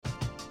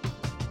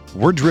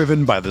We're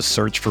driven by the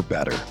search for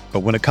better. But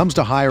when it comes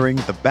to hiring,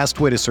 the best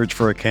way to search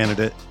for a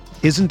candidate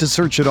isn't to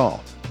search at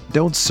all.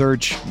 Don't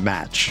search,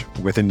 match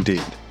with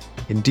Indeed.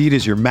 Indeed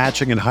is your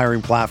matching and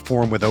hiring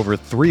platform with over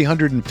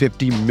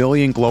 350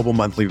 million global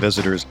monthly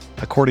visitors,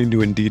 according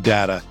to Indeed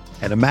data,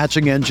 and a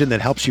matching engine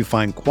that helps you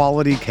find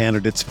quality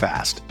candidates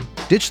fast.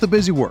 Ditch the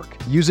busy work.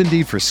 Use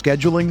Indeed for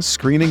scheduling,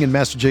 screening, and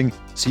messaging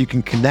so you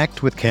can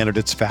connect with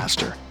candidates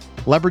faster.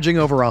 Leveraging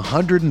over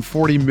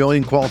 140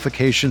 million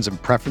qualifications and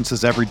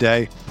preferences every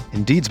day,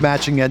 Indeed's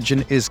matching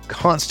engine is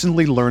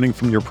constantly learning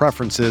from your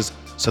preferences,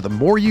 so the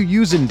more you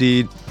use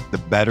Indeed, the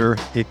better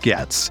it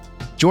gets.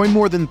 Join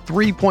more than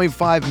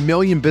 3.5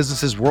 million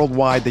businesses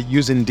worldwide that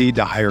use Indeed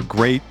to hire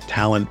great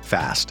talent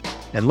fast.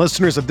 And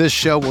listeners of this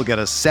show will get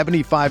a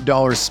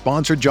 $75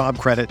 sponsored job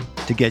credit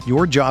to get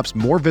your jobs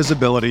more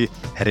visibility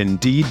at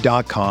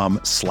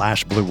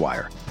Indeed.com/Blue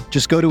Wire.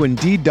 Just go to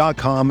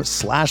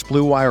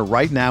Indeed.com/Blue Wire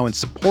right now and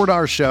support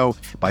our show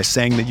by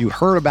saying that you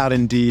heard about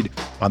Indeed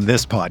on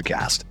this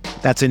podcast.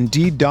 That's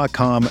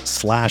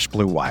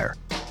Indeed.com/Blue Wire.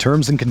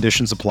 Terms and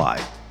conditions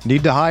apply.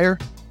 Need to hire?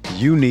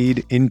 You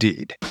need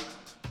Indeed.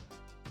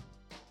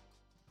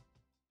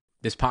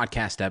 This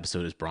podcast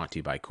episode is brought to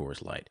you by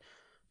Coors Light.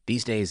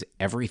 These days,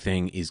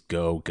 everything is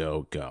go,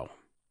 go, go.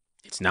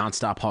 It's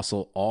nonstop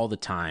hustle all the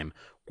time.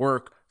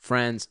 Work,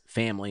 friends,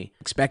 family,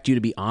 expect you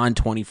to be on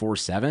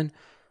 24/7.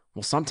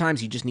 Well,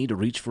 sometimes you just need to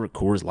reach for a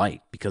Coors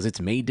Light because it's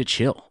made to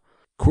chill.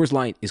 Coors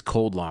Light is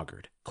cold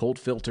lagered, cold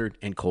filtered,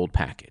 and cold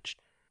packaged.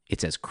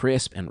 It's as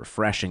crisp and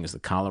refreshing as the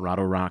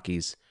Colorado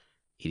Rockies.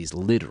 It is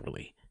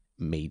literally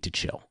made to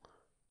chill.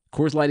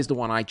 Coors Light is the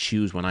one I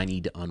choose when I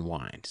need to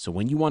unwind. So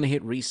when you want to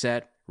hit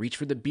reset, reach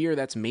for the beer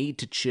that's made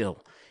to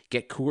chill.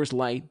 Get Coors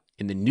Light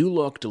in the new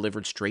look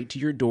delivered straight to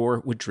your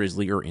door with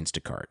Drizzly or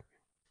Instacart.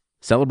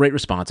 Celebrate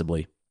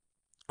responsibly.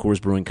 Coors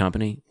Brewing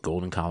Company,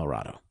 Golden,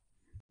 Colorado.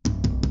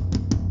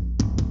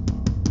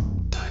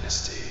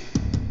 Dynasty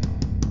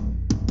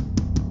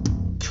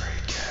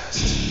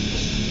Tradecast.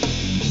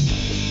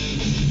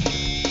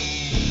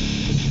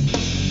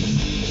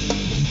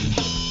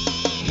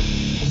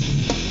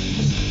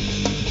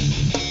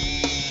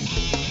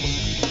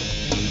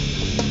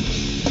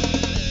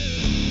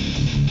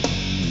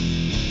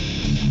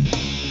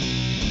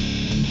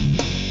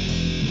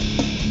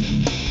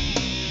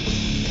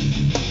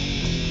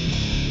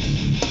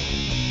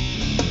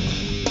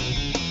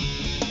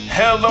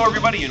 Hello,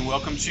 everybody, and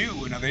welcome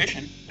to another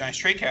edition of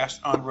Dynasty Tradecast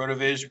on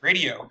RotoViz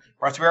Radio,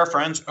 brought to you by our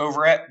friends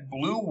over at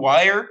Blue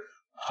Wire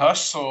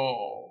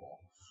Hustle.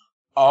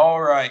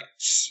 All right,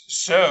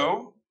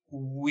 so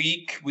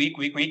week,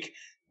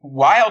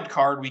 wild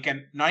card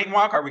weekend, not even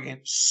wild card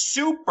weekend,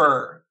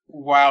 super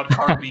wild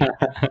card weekend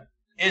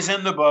is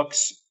in the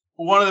books.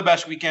 One of the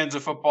best weekends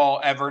of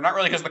football ever. Not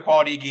really because of the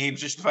quality of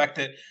games, just the fact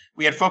that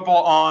we had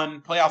football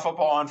on, playoff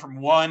football on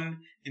from 1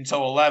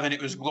 until 11.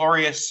 It was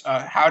glorious.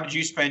 How did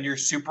you spend your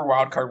super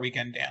wild card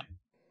weekend, Dan?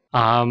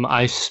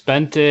 I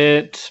spent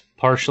it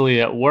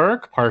partially at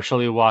work,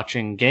 partially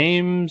watching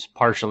games,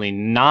 partially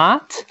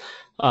not,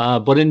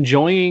 but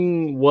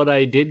enjoying what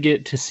I did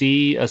get to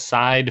see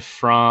aside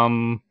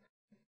from,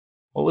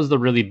 what was the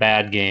really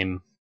bad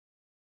game?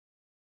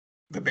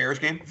 The Bears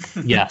game?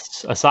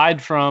 Yes.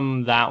 Aside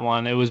from that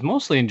one, it was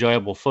mostly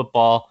enjoyable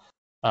football.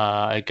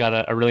 I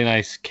got a really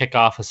nice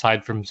kickoff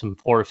aside from some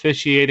poor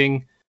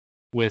officiating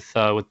with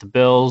the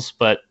Bills,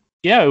 but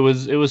yeah, it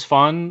was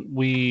fun.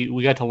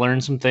 We got to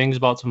learn some things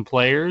about some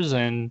players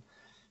and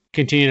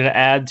continue to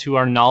add to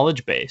our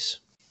knowledge base.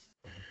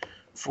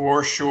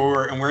 For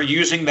sure. And we're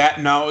using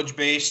that knowledge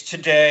base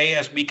today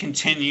as we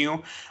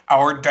continue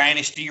our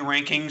Dynasty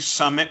Rankings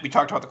Summit. We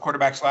talked about the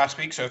quarterbacks last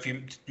week, so if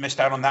you missed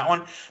out on that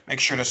one,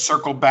 make sure to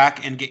circle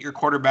back and get your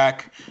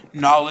quarterback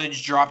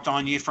knowledge dropped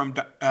on you from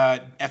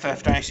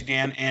FF Dynasty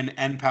Dan and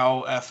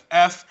NPAL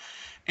FF.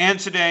 And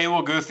today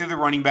we'll go through the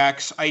running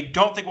backs. I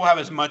don't think we'll have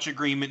as much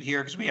agreement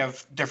here because we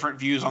have different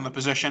views on the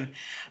position,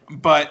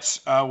 but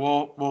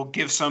we'll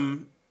give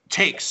some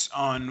takes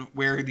on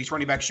where these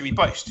running backs should be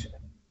placed.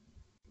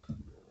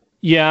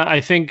 Yeah, I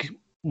think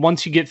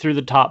once you get through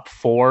the top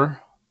 4,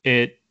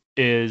 it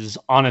is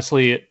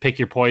honestly pick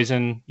your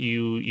poison.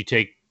 You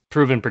take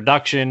proven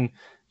production,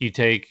 you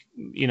take,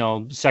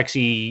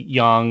 sexy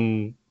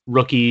young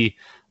rookie,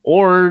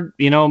 or,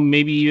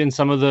 maybe even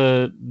some of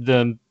the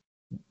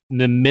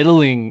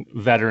middling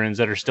veterans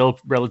that are still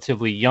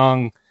relatively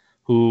young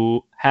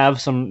who have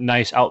some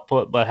nice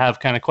output but have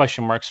kind of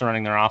question marks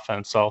surrounding their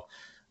offense. So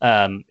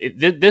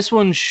this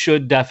one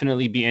should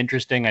definitely be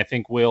interesting. I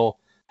think we'll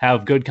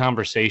have good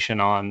conversation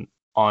on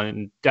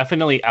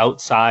definitely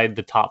outside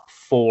the top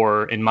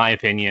 4, in my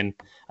opinion.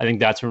 I think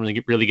that's when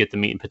we really get the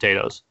meat and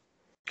potatoes.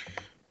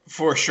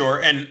 For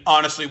sure. And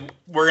honestly,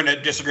 we're going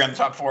to disagree on the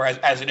top 4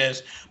 as it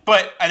is.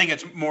 But I think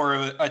it's more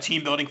of a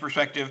team building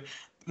perspective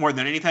more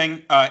than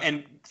anything.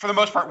 And for the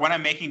most part, when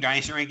I'm making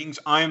dynasty rankings,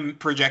 I'm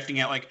projecting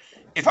it like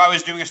if I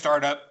was doing a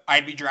startup,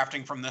 I'd be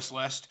drafting from this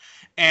list.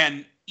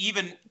 And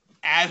even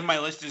as my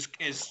list is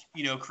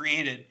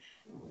created,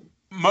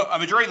 a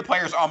majority of the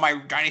players on my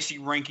dynasty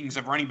rankings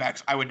of running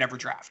backs I would never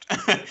draft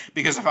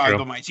because of how I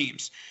build my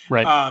teams.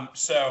 Right.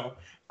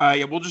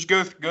 Yeah, we'll just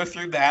go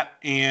through that.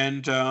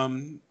 And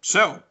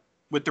so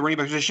with the running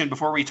back position,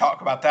 before we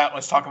talk about that,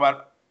 let's talk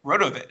about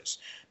RotoViz.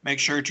 Make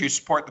sure to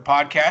support the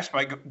podcast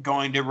by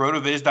going to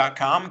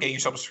rotoviz.com, get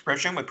yourself a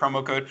subscription with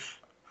promo code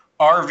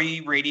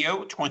RV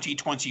Radio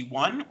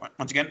 2021.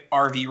 Once again,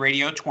 RV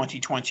Radio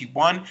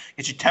 2021.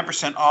 Get you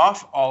 10%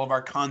 off all of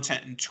our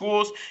content and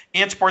tools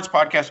and sports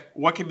podcasts.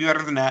 What can be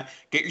better than that?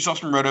 Get yourself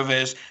some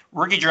RotoViz.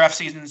 Rookie draft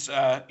season's,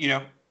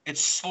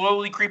 it's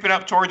slowly creeping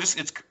up towards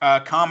its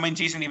combine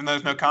season, even though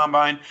there's no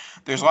combine.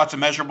 There's lots of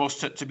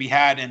measurables to be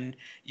had, and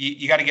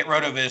you got to get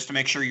RotoViz to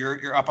make sure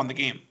you're up on the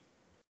game.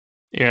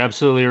 You're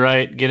absolutely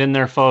right. Get in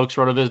there, folks.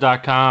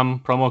 Rotoviz.com,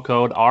 promo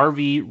code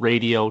RV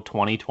Radio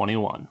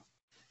 2021.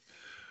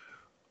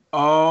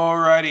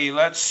 Alrighty,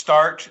 let's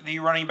start the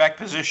running back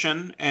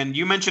position. And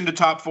you mentioned a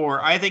top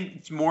 4. I think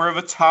it's more of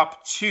a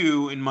top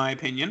 2, in my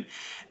opinion.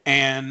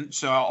 And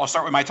so I'll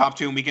start with my top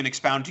 2, and we can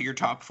expound to your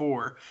top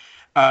 4.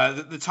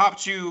 The top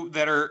 2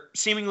 that are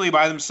seemingly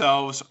by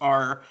themselves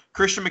are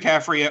Christian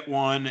McCaffrey at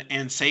 1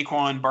 and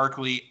Saquon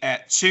Barkley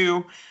at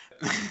 2.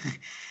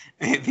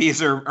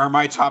 These are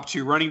my top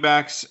 2 running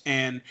backs.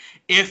 And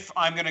if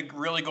I'm going to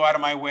really go out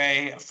of my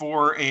way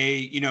for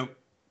a,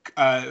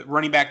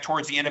 running back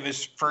towards the end of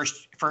his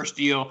first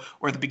deal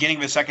or the beginning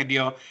of his second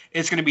deal,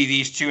 it's going to be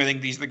these 2. I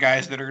think these are the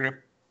guys that are going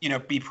to,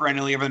 be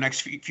perennially over the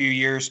next few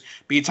years,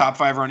 be top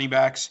 5 running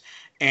backs.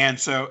 And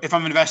so if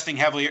I'm investing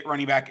heavily at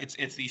running back,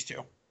 it's these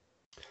 2.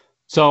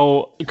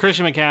 So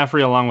Christian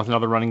McCaffrey, along with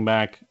another running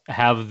back,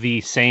 have the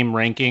same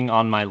ranking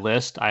on my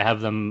list. I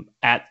have them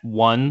at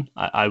 1.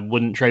 I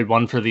wouldn't trade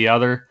one for the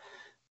other.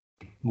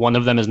 One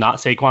of them is not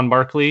Saquon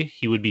Barkley.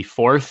 He would be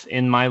 4th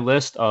in my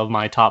list of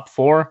my top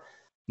 4.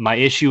 My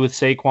issue with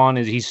Saquon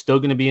is he's still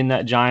going to be in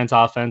that Giants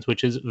offense,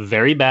 which is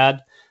very bad.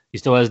 He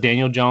still has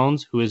Daniel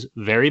Jones, who is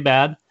very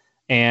bad.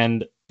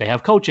 And they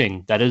have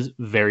coaching that is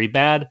very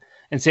bad.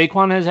 And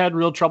Saquon has had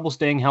real trouble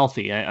staying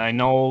healthy. I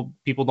know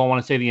people don't want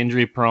to say the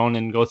injury prone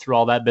and go through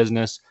all that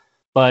business,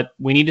 but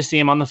we need to see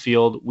him on the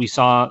field. We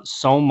saw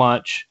so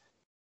much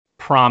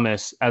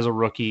promise as a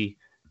rookie,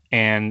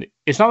 and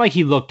it's not like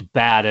he looked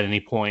bad at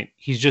any point.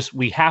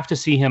 We have to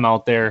see him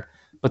out there,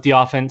 but the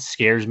offense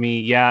scares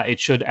me. Yeah,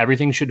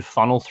 everything should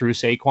funnel through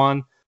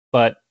Saquon,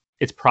 but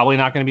it's probably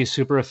not going to be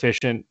super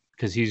efficient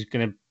because he's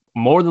going to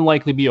more than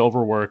likely be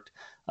overworked.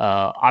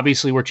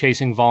 Obviously, we're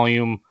chasing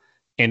volume.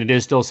 And it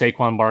is still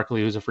Saquon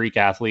Barkley, who's a freak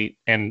athlete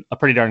and a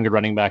pretty darn good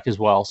running back as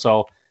well.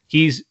 So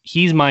he's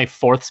my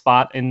 4th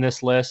spot in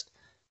this list.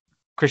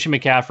 Christian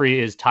McCaffrey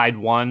is tied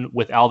 1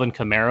 with Alvin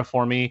Kamara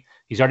for me.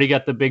 He's already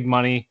got the big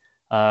money.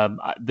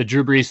 The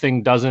Drew Brees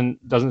thing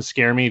doesn't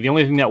scare me. The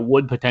only thing that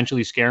would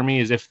potentially scare me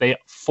is if they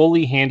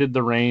fully handed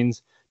the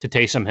reins to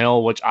Taysom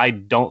Hill, which I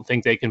don't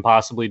think they can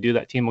possibly do.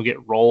 That team will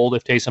get rolled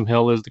if Taysom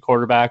Hill is the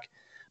quarterback.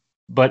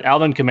 But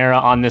Alvin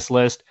Kamara on this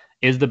list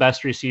is the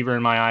best receiver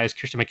in my eyes.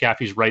 Christian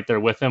McCaffrey's right there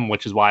with him,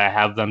 which is why I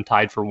have them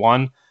tied for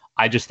 1.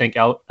 I just think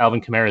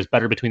Alvin Kamara is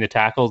better between the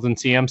tackles than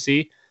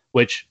CMC,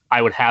 which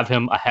I would have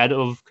him ahead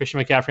of Christian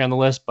McCaffrey on the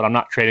list, but I'm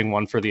not trading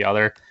one for the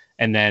other.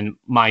 And then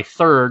my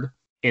 3rd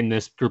in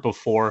this group of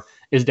 4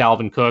 is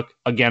Dalvin Cook.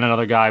 Again,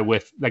 another guy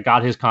that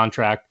got his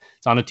contract.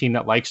 It's on a team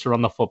that likes to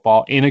run the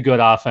football in a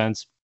good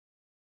offense.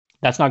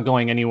 That's not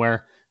going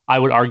anywhere. I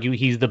would argue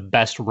he's the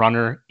best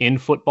runner in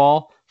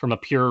football from a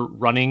pure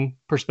running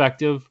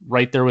perspective,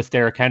 right there with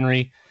Derrick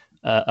Henry.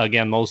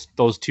 Again,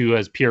 those 2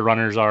 as pure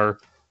runners are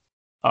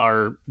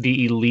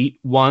the elite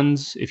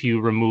ones if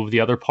you remove the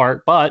other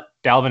part. But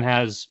Dalvin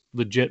has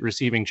legit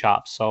receiving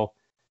chops, so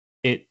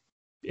it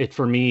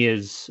for me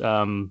is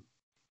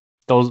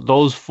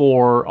those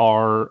 4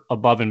 are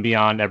above and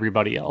beyond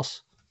everybody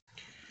else.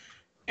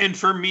 And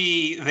for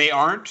me, they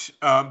aren't.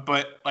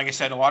 But like I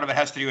said, a lot of it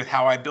has to do with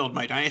how I build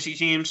my dynasty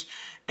teams,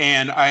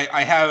 and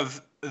I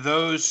have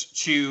those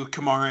 2,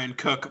 Kamara and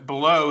Cook,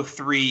 below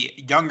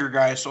 3 younger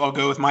guys. So I'll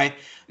go with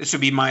this would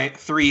be my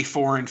 3,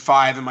 4, and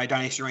 5 in my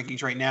dynasty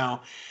rankings right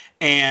now.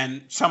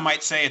 And some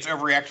might say it's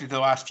overreacting to the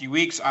last few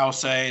weeks. I'll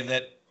say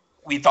that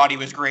we thought he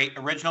was great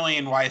originally,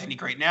 and why isn't he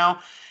great now?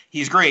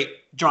 He's great.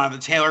 Jonathan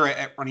Taylor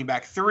at running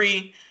back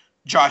 3.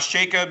 Josh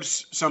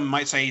Jacobs, some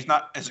might say he's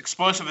not as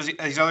explosive as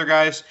these other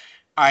guys.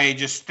 I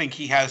just think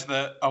he has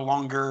a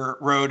longer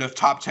road of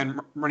top 10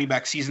 running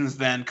back seasons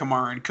than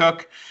Kamara and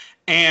Cook.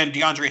 And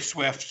DeAndre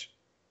Swift,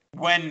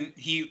 when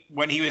he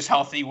was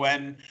healthy,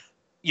 when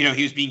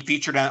he was being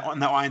featured on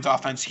that Lions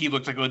offense, he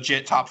looked like a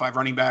legit top 5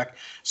 running back.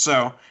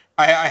 So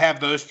I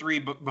have those 3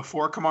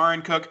 before Kamara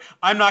and Cook.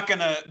 I'm not going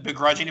to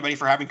begrudge anybody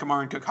for having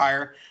Kamara and Cook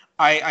higher.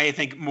 I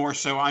think more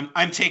so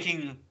I'm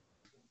taking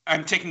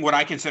what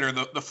I consider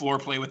the floor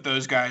play with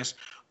those guys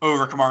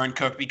over Kamara and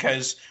Cook,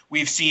 because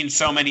we've seen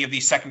so many of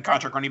these second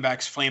contract running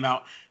backs flame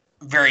out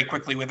very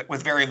quickly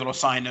with very little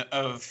sign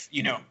of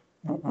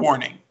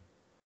warning.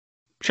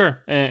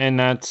 Sure. And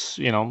that's,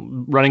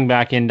 running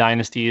back in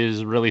Dynasty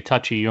is really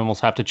touchy. You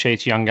almost have to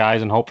chase young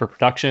guys and hope for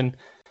production.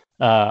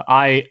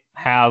 I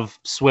have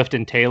Swift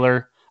and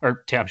Taylor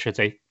I should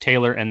say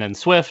Taylor and then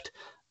Swift.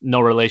 No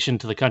relation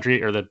to the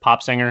country or the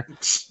pop singer,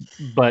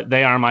 but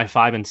they are my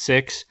 5 and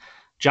 6.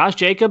 Josh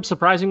Jacobs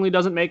surprisingly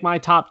doesn't make my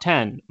top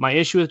 10. My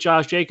issue with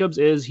Josh Jacobs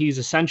is he's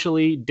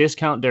essentially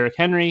discount Derrick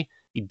Henry.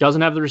 He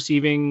doesn't have the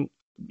receiving.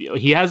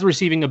 He has the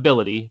receiving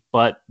ability,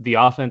 but the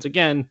offense,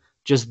 again,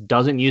 just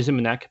doesn't use him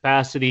in that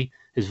capacity.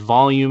 His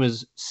volume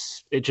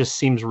it just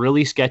seems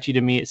really sketchy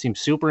to me. It seems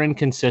super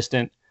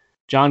inconsistent.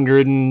 John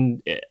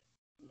Gruden,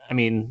 I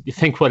mean, you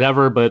think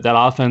whatever, but that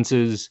offense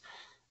is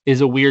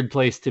a weird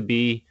place to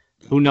be.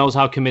 Who knows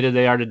how committed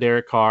they are to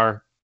Derek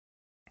Carr?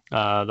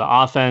 The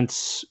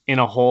offense in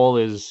a whole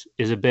is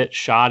a bit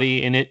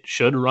shoddy, and it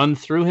should run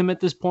through him at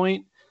this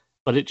point,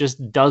 but it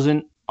just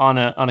doesn't on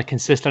a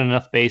consistent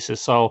enough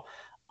basis. So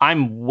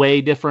I'm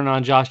way different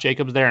on Josh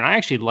Jacobs there, and I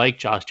actually like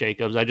Josh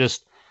Jacobs. I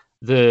just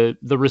the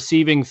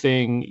receiving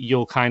thing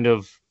you'll kind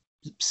of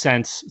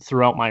sense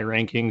throughout my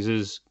rankings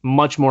is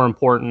much more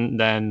important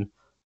than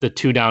the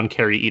 2-down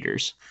carry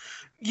eaters.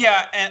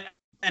 Yeah,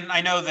 and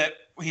I know that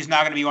he's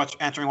not going to be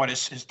answering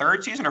his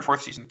third season or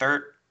fourth season?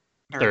 Third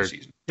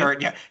season.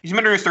 Third, yeah. He's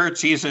been in his third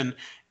season,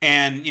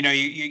 and you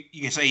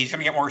can say he's going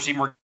to get more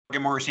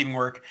receiving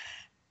work.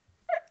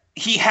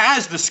 He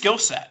has the skill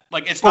set.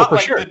 Like, it's not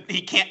like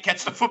he can't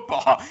catch the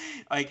football.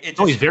 Like,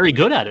 he's very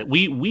good at it.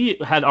 We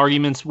had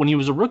arguments when he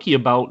was a rookie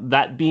about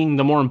that being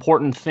the more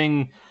important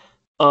thing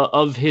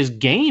of his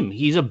game.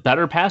 He's a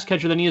better pass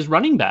catcher than he is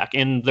running back,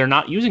 and they're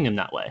not using him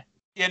that way.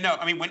 Yeah, no.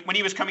 I mean, when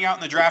he was coming out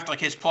in the draft, like,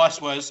 his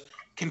plus was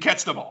can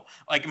catch the ball.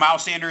 Like,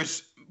 Miles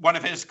Sanders, one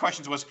of his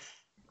questions was,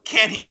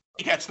 can he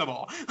catch the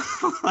ball?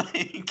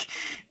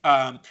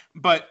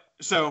 But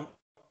so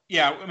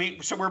yeah, I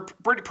mean, so we're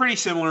pretty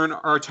similar in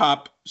our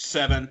top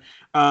 7.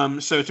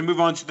 So to move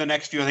on to the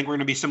next few, I think we're going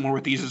to be similar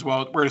with these as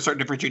well. We're going to start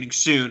differentiating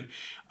soon.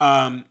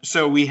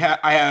 So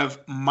I have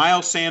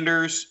Miles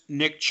Sanders,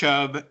 Nick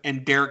Chubb,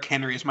 and Derrick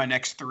Henry as my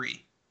next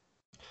 3.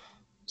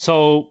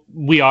 So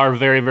we are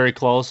very, very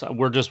close.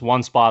 We're just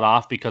one spot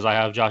off because I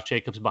have Josh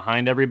Jacobs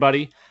behind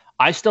everybody.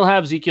 I still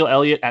have Ezekiel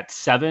Elliott at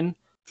 7.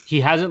 He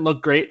hasn't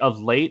looked great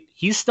of late.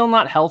 He's still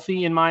not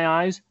healthy in my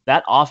eyes.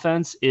 That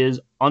offense is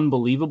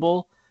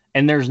unbelievable,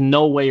 and there's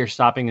no way you're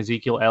stopping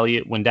Ezekiel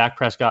Elliott when Dak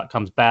Prescott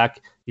comes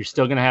back. You're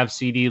still going to have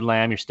CeeDee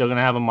Lamb. You're still going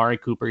to have Amari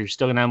Cooper. You're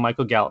still going to have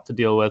Michael Gallup to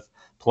deal with.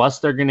 Plus,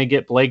 they're going to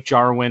get Blake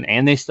Jarwin,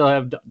 and they still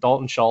have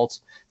Dalton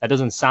Schultz. That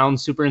doesn't sound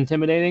super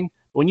intimidating.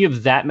 When you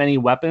have that many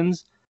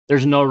weapons,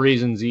 there's no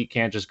reason Zeke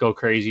can't just go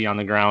crazy on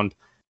the ground.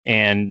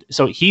 And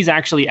so he's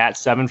actually at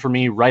 7 for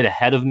me, right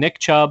ahead of Nick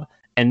Chubb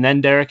and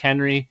then Derrick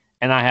Henry.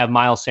 And I have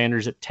Miles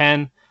Sanders at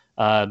 10.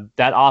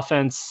 That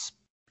offense,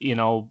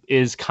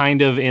 is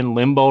kind of in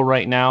limbo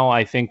right now.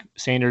 I think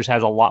Sanders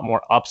has a lot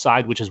more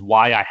upside, which is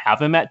why I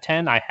have him at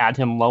 10. I had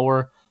him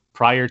lower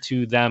prior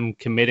to them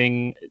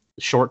committing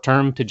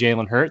short-term to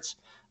Jalen Hurts.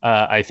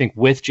 I think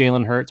with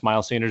Jalen Hurts,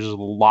 Miles Sanders is a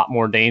lot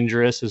more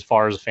dangerous as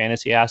far as a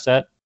fantasy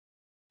asset.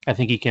 I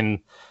think he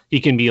can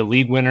be a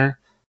league winner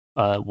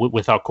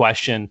without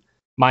question.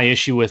 My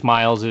issue with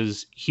Miles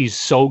is he's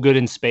so good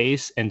in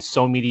space and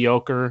so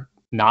mediocre.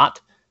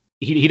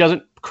 He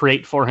doesn't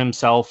create for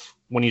himself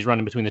when he's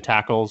running between the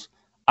tackles.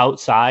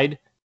 Outside,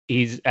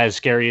 he's as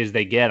scary as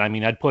they get. I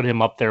mean, I'd put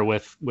him up there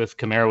with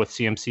Kamara, with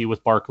CMC,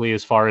 with Barkley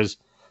as far as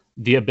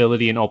the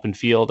ability in open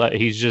field.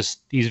 He's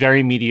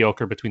very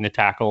mediocre between the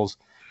tackles,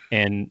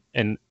 and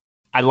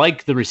I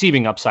like the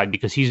receiving upside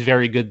because he's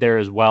very good there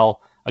as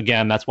well.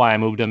 Again, that's why I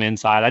moved him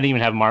inside. I didn't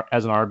even have him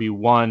as an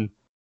RB1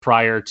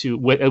 prior to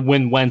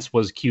when Wentz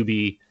was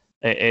QB.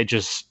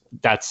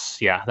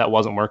 That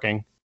wasn't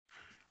working.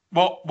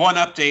 Well, one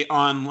update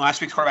on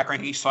last week's quarterback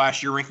ranking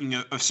 / your ranking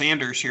of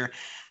Sanders here.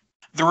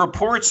 The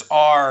reports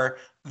are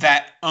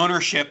that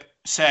ownership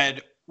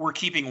said we're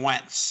keeping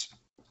Wentz,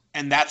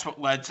 and that's what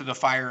led to the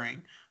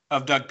firing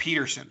of Doug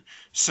Peterson.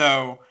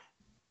 So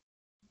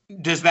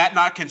does that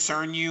not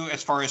concern you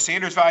as far as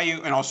Sanders'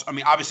 value? And also, I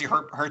mean, obviously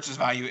Hurts'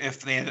 value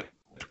if they end up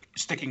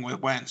sticking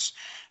with Wentz.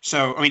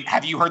 So, I mean,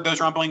 have you heard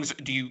those rumblings?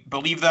 Do you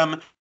believe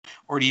them?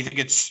 Or do you think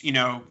it's,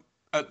 a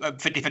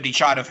 50-50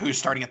 shot of who's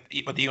starting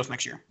with the Eagles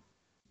next year?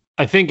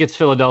 I think it's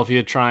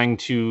Philadelphia trying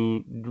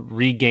to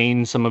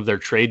regain some of their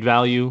trade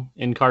value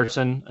in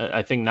Carson.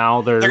 I think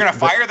now they're going to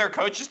fire their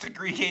coaches to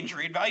regain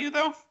trade value,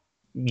 though?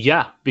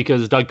 Yeah,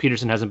 because Doug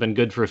Peterson hasn't been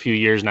good for a few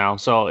years now.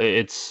 So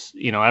it's,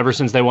 ever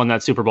since they won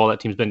that Super Bowl, that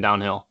team's been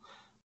downhill.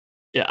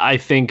 I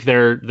think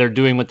they're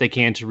doing what they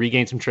can to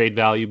regain some trade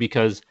value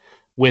because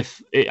I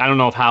don't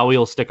know if Howie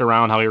will stick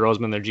around, Howie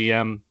Roseman, their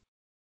GM,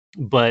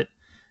 but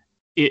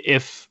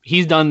if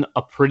he's done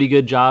a pretty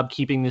good job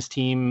keeping this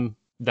team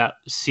that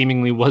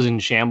seemingly was in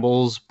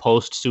shambles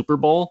post Super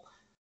Bowl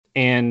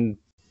and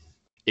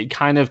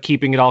kind of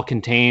keeping it all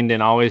contained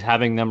and always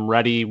having them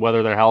ready,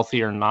 whether they're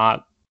healthy or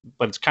not.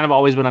 But it's kind of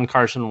always been on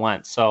Carson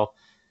Wentz. So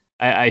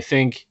I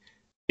think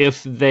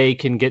if they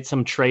can get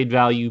some trade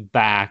value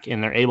back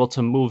and they're able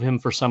to move him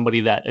for somebody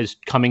that is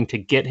coming to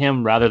get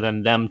him rather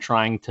than them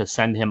trying to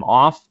send him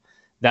off,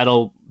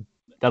 that'll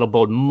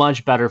bode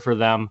much better for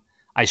them.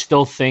 I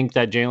still think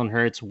that Jalen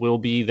Hurts will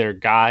be their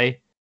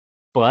guy,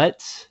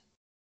 but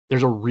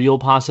there's a real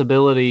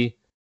possibility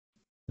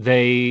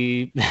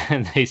they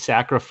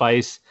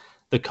sacrifice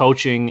the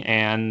coaching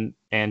and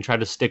try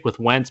to stick with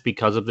Wentz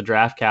because of the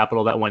draft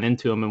capital that went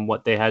into him and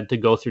what they had to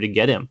go through to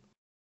get him.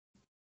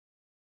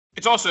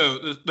 It's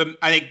also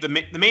I think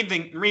the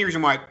main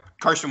reason why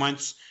Carson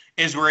Wentz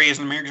is where he is,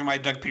 and the main reason why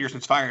Doug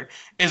Peterson's fired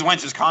is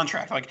Wentz's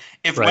contract. Like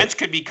if Wentz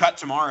could be cut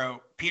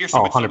tomorrow,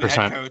 Peterson would still be the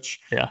head coach,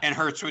 and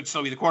Hurts would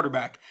still be the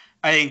quarterback.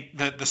 I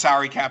think the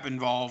salary cap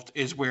involved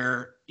is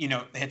where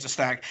hits a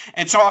snag.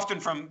 And so often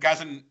from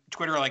guys on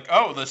Twitter are like,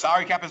 "Oh, the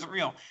salary cap isn't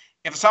real."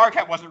 If the salary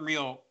cap wasn't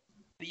real,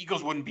 the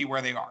Eagles wouldn't be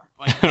where they are.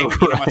 Like they would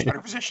be in a much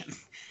better position.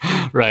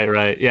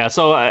 Right. Yeah.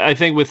 So I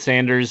think with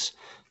Sanders,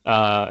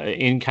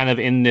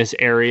 in this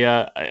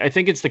area, I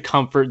think it's the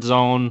comfort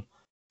zone.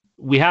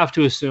 We have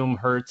to assume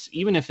Hurts,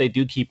 even if they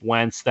do keep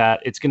Wentz,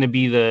 that it's going to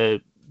be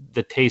the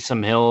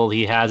Taysom Hill.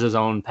 He has his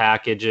own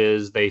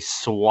packages. They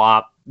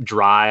swap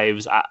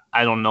drives.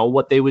 I don't know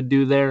what they would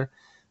do there,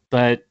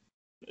 but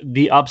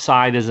the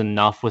upside is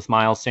enough with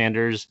Miles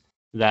Sanders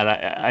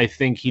that I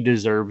think he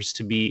deserves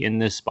to be in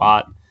this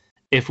spot.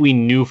 If we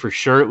knew for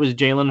sure it was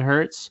Jalen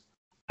Hurts,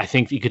 I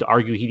think you could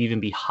argue he'd even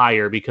be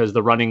higher because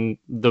the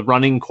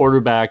running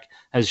quarterback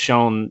has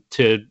shown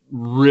to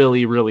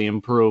really, really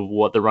improve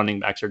what the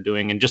running backs are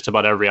doing in just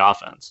about every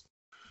offense.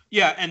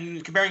 Yeah,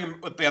 and comparing him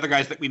with the other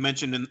guys that we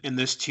mentioned in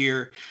this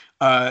tier,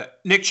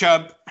 Nick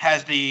Chubb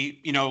has the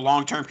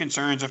long-term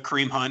concerns of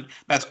Kareem Hunt.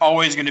 That's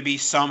always going to be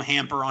some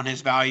hamper on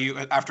his value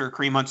after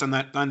Kareem Hunt's on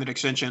that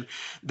extension.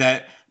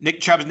 That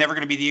Nick Chubb is never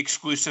going to be the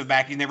exclusive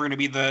back. He's never going to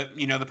be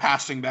the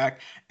passing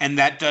back, and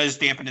that does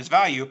dampen his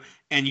value.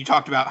 And you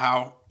talked about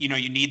how you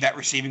need that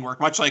receiving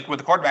work, much like with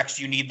the quarterbacks,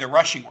 you need the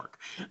rushing work.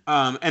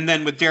 And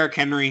then with Derrick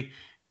Henry,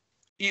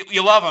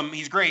 you love him.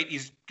 He's great.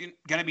 He's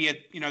going to be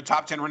a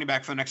top 10 running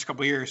back for the next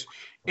couple of years.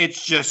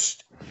 It's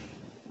just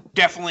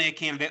definitely a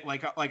candidate,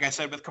 like I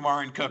said with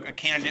Kamara and Cook, a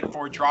candidate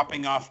for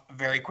dropping off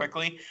very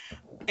quickly.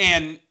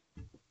 And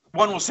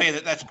one will say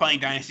that that's playing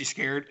Dynasty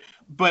scared,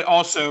 but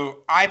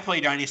also I play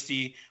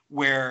Dynasty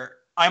where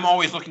I'm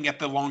always looking at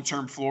the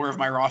long-term floor of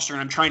my roster,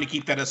 and I'm trying to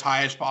keep that as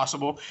high as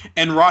possible.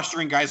 And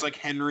rostering guys like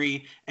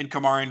Henry and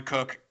Kamara and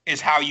Cook is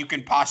how you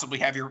can possibly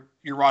have your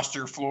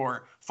roster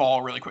floor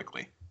fall really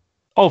quickly.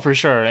 Oh, for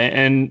sure.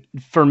 And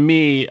for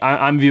me,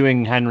 I'm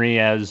viewing Henry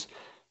as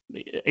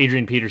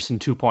Adrian Peterson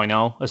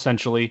 2.0,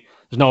 essentially.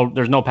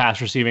 There's no pass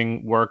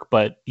receiving work,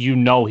 but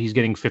he's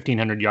getting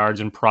 1,500 yards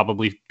and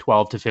probably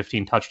 12 to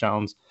 15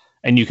 touchdowns,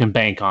 and you can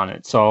bank on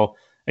it. So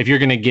if you're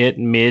going to get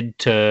mid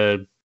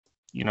to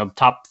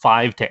top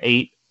 5 to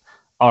 8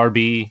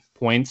 RB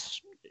points,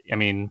 I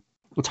mean,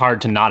 it's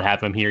hard to not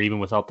have him here even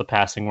without the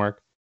passing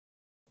work.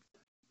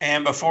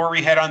 And before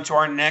we head on to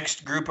our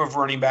next group of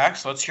running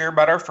backs, let's hear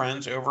about our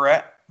friends over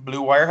at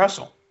Blue Wire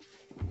Hustle.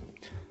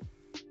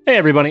 Hey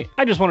everybody,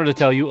 I just wanted to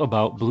tell you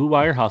about Blue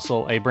Wire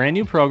Hustle, a brand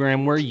new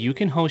program where you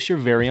can host your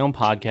very own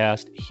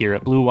podcast here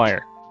at Blue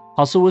Wire.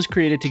 Hustle was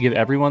created to give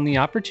everyone the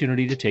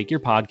opportunity to take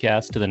your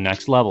podcast to the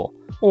next level.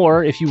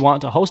 Or if you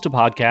want to host a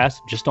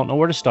podcast, just don't know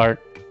where to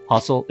start,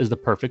 Hustle is the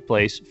perfect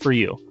place for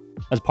you.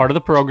 As part of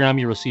the program,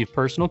 you'll receive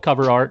personal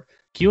cover art,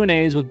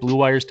 Q&As with Blue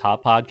Wire's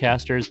top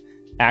podcasters,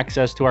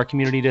 access to our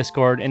community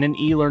Discord, and an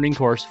e-learning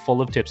course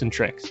full of tips and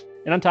tricks.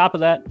 And on top of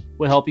that,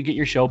 we'll help you get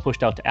your show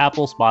pushed out to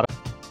Apple, Spotify.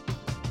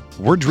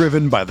 We're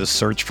driven by the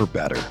search for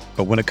better.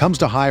 But when it comes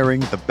to hiring,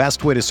 the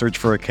best way to search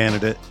for a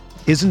candidate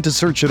isn't to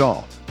search at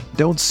all.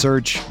 Don't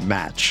search,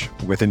 match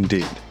with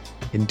Indeed.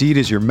 Indeed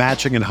is your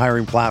matching and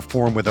hiring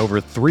platform with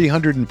over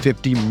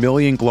 350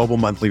 million global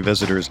monthly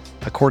visitors,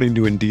 according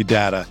to Indeed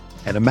data,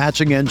 and a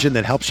matching engine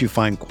that helps you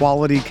find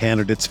quality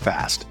candidates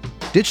fast.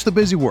 Ditch the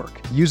busy work.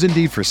 Use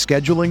Indeed for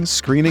scheduling,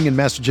 screening, and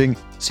messaging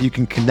so you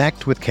can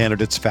connect with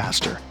candidates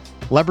faster.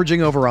 Leveraging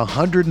over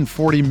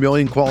 140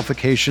 million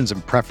qualifications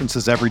and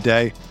preferences every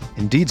day,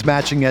 Indeed's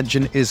matching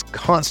engine is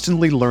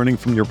constantly learning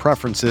from your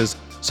preferences,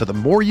 so the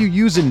more you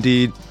use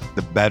Indeed,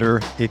 the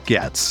better it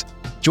gets.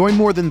 Join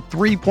more than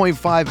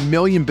 3.5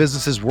 million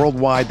businesses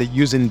worldwide that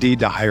use Indeed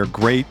to hire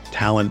great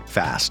talent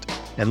fast.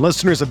 And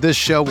listeners of this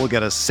show will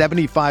get a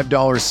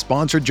 $75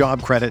 sponsored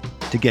job credit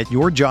to get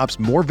your jobs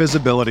more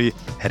visibility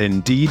at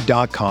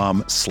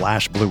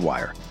Indeed.com/Blue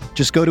Wire.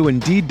 Just go to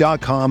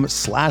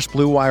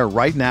Indeed.com/Blue Wire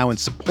right now and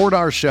support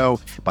our show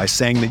by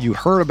saying that you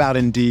heard about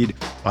Indeed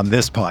on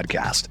this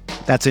podcast.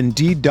 That's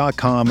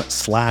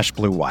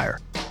Indeed.com/Blue Wire.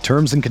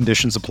 Terms and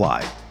conditions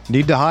apply.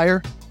 Need to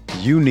hire?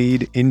 You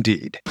need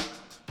Indeed.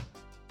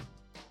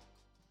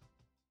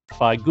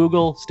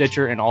 Google,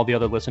 Stitcher, and all the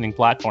other listening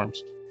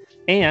platforms.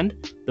 And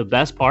the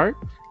best part,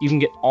 you can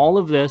get all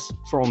of this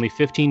for only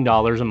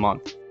 $15 a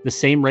month, the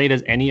same rate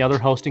as any other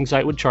hosting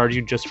site would charge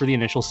you just for the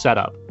initial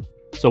setup.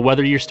 So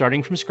whether you're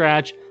starting from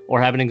scratch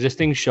or have an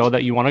existing show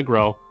that you want to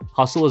grow,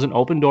 Hustle is an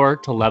open door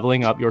to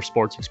leveling up your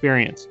sports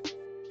experience.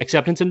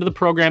 Acceptance into the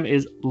program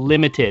is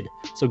limited,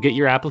 so get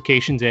your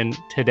applications in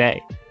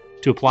today.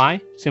 To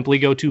apply, simply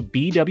go to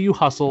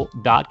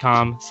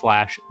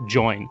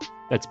bwhustle.com/join.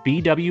 That's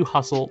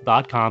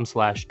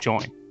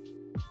bwhustle.com/join.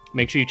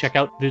 Make sure you check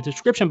out the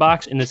description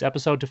box in this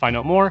episode to find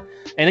out more.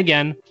 And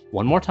again,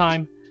 one more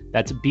time,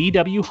 That's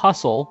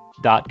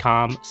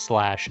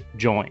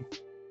bwhustle.com/join.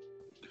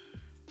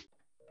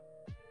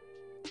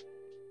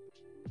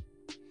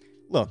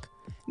 Look,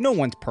 no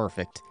one's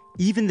perfect.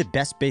 Even the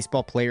best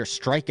baseball players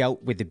strike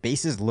out with the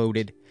bases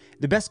loaded.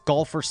 The best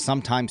golfers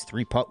sometimes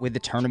three-putt with the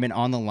tournament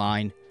on the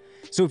line.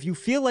 So if you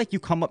feel like you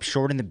come up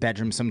short in the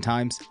bedroom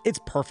sometimes, it's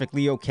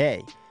perfectly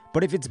okay.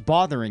 But if it's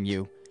bothering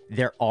you,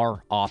 there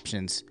are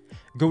options.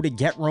 Go to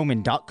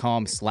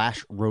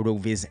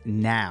GetRoman.com/RotoViz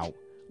now.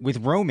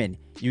 With Roman,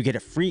 you get a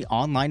free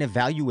online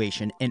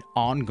evaluation and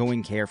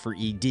ongoing care for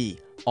ED,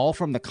 all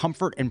from the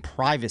comfort and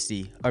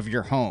privacy of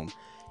your home.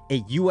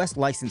 A U.S.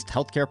 licensed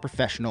healthcare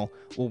professional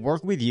will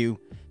work with you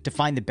to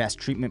find the best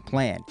treatment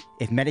plan.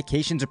 If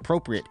medication's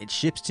appropriate, it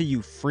ships to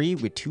you free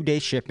with 2-day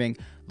shipping.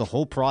 The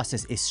whole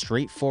process is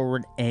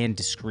straightforward and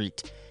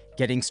discreet.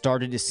 Getting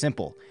started is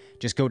simple.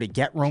 Just go to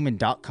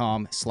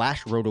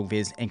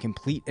GetRoman.com/RotoViz and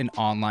complete an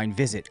online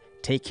visit.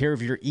 Take care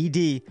of your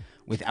ED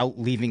without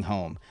leaving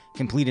home.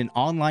 Complete an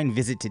online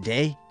visit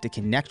today to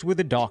connect with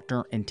a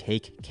doctor and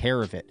take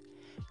care of it.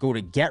 Go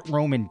to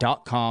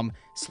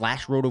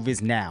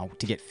GetRoman.com/RotoViz now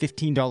to get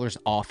 $15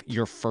 off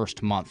your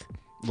first month.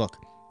 Look,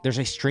 there's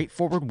a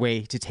straightforward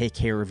way to take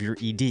care of your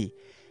ED.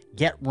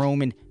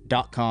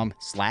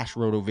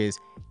 GetRoman.com/RotoViz.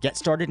 Get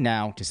started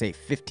now to save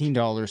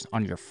 $15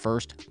 on your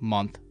first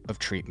month of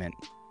treatment.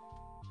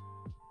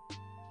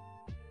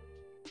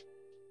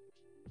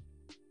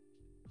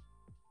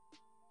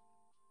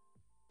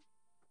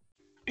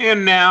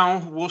 And now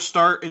we'll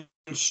start and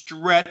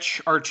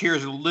stretch our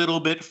tiers a little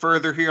bit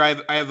further here. I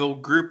have a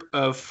group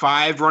of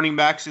 5 running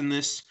backs in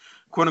this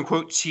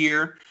quote-unquote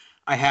tier.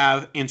 I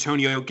have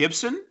Antonio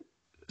Gibson,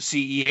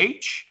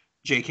 CEH,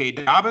 J.K.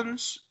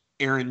 Dobbins,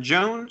 Aaron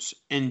Jones,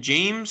 and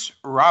James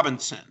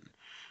Robinson.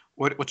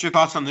 What's your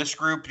thoughts on this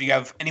group? Do you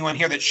have anyone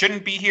here that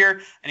shouldn't be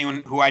here?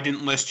 Anyone who I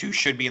didn't list who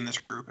should be in this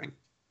grouping?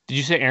 Did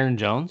you say Aaron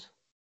Jones?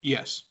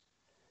 Yes.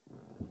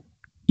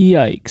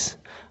 Yikes.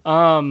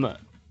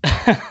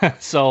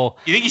 So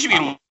you think he should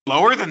be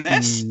lower than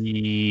this?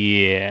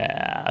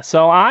 Yeah.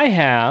 So I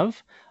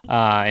have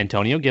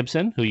Antonio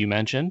Gibson, who you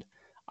mentioned.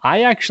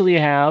 I actually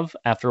have,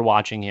 after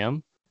watching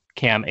him,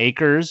 Cam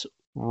Akers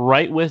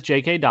right with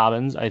J.K.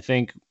 Dobbins. I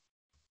think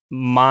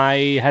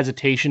my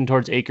hesitation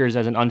towards Akers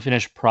as an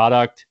unfinished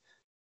product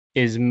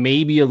is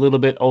maybe a little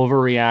bit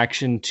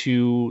overreaction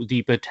to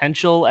the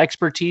potential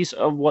expertise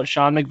of what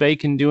Sean McVay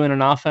can do in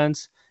an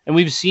offense. And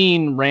we've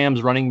seen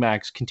Rams running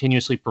backs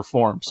continuously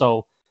perform.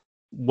 So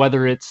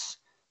whether it's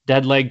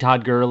dead leg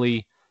Todd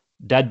Gurley,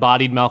 dead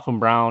bodied Malcolm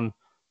Brown,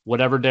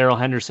 whatever Darrell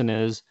Henderson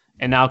is,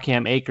 and now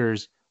Cam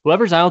Akers,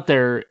 whoever's out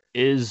there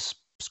is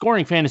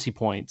scoring fantasy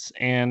points.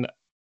 And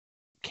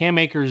Cam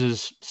Akers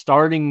is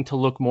starting to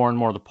look more and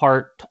more the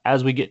part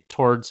as we get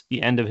towards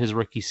the end of his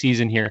rookie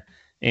season here.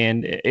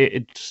 And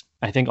it's,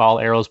 I think all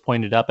arrows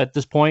pointed up at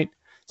this point.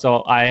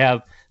 So I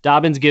have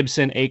Dobbins,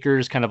 Gibson,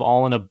 Akers kind of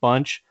all in a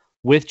bunch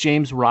with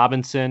James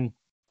Robinson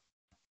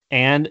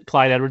and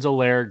Clyde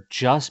Edwards-Helaire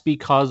just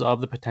because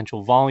of the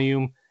potential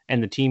volume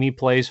and the team he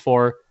plays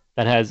for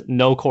that has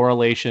no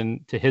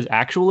correlation to his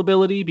actual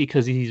ability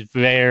because he's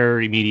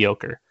very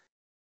mediocre.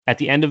 At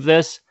the end of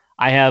this,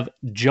 I have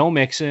Joe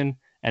Mixon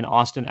and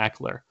Austin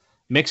Eckler.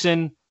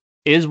 Mixon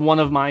is one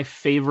of my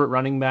favorite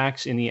running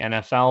backs in the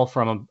NFL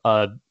from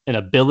an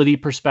ability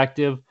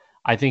perspective.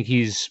 I think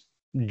he's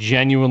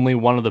genuinely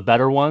one of the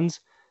better ones.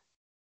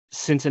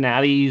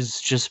 Cincinnati's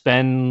just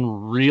been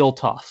real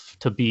tough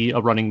to be a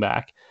running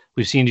back.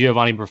 We've seen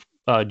Giovanni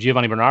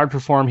Bernard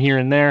perform here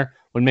and there.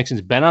 When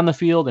Mixon's been on the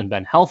field and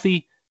been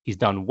healthy, he's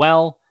done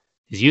well.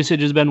 His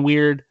usage has been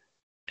weird,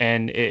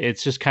 and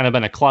it's just kind of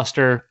been a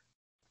cluster.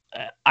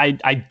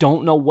 I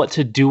don't know what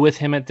to do with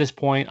him at this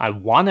point. I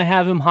want to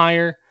have him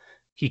higher.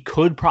 He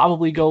could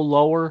probably go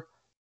lower,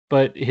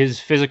 but his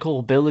physical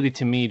ability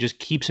to me just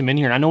keeps him in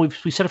here. And I know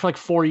we said it for like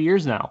 4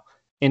 years now,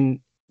 and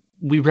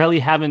we really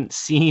haven't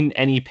seen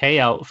any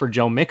payout for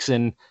Joe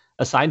Mixon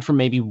aside from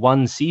maybe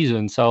one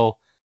season. So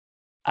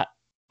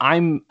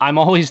I'm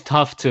always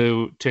tough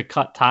to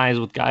cut ties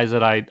with guys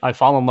that I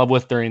fall in love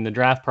with during the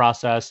draft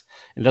process.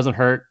 It doesn't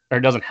hurt or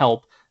it doesn't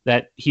help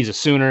that he's a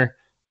Sooner.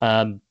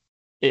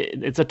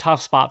 It's a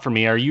tough spot for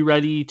me. Are you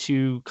ready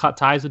to cut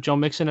ties with Joe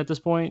Mixon at this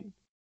point?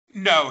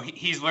 No,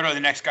 he's literally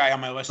the next guy on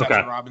my list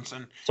after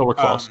Robinson. So we're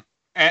close.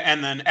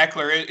 And then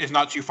Eckler is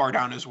not too far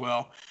down as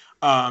well.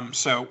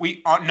 So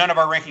we none of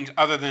our rankings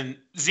other than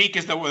Zeke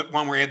is the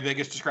one where we had the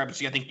biggest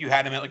discrepancy. I think you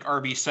had him at like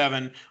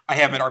RB7. I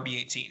have him at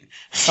RB18.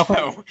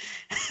 So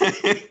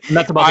and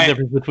that's about the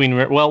difference between.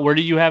 Well, where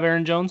do you have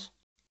Aaron Jones?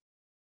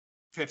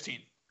 15.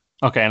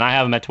 Okay, and I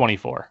have him at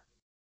 24.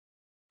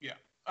 Yeah.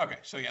 Okay.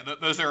 So yeah,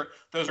 those are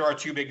our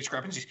two big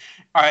discrepancies.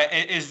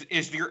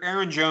 Is your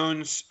Aaron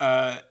Jones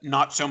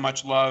not so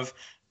much love?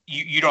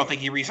 You don't think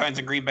he re-signs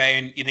in Green Bay,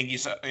 and you think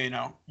he's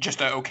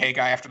just an okay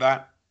guy after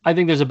that? I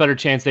think there's a better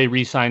chance they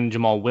re-sign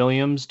Jamal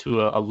Williams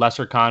to a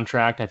lesser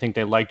contract. I think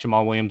they like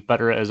Jamal Williams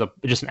better as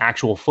just an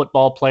actual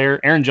football player.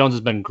 Aaron Jones has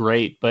been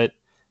great, but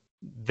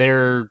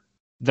they're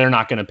they're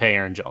not going to pay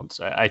Aaron Jones.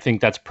 I think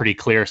that's pretty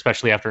clear,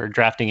 especially after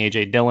drafting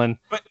A.J. Dillon.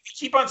 But you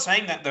keep on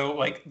saying that, though.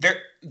 Like,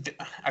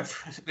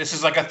 this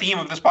is like a theme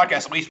of this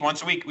podcast. At least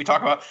once a week, we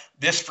talk about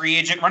this free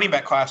agent running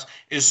back class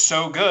is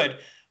so good,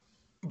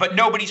 but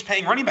nobody's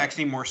paying running backs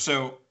anymore.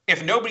 So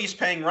if nobody's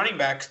paying running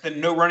backs, then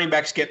no running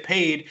backs get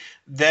paid.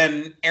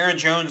 Then Aaron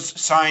Jones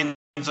signs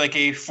like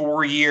a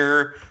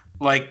 4-year,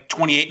 like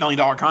 $28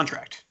 million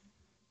contract.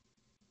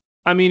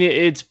 I mean,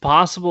 it's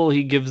possible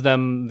he gives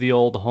them the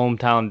old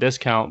hometown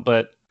discount,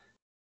 but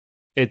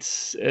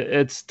it's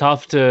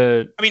tough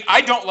to. I mean,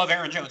 I don't love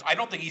Aaron Jones. I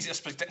don't think he's a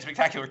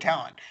spectacular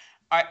talent.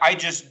 I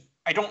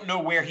don't know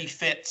where he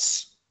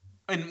fits.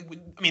 And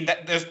I mean,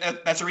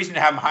 that's a reason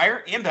to have him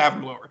higher and to have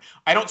him lower.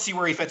 I don't see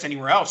where he fits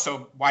anywhere else.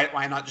 So why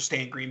not just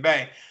stay in Green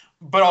Bay?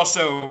 But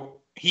also,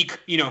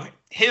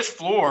 his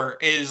floor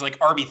is like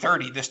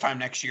RB30 this time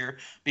next year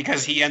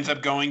because he ends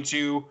up going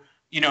to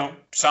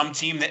some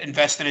team that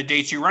invests in a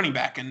day 2 running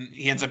back, and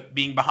he ends up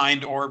being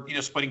behind or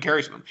splitting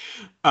carries with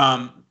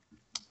him.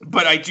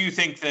 But I do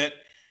think that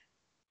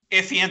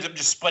if he ends up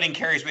just splitting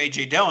carries with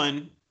A.J.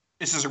 Dillon,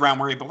 this is around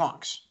where he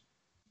belongs.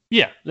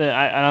 Yeah,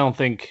 I don't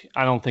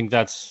think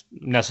that's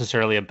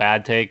necessarily a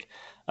bad take.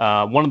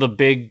 One of the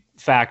big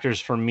factors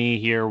for me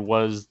here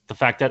was the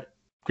fact that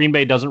Green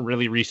Bay doesn't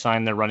really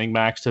re-sign their running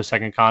backs to a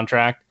second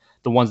contract.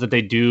 The ones that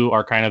they do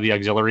are kind of the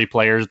auxiliary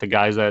players, the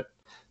guys that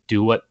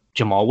do what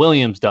Jamal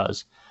Williams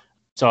does.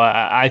 So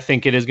I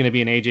think it is going to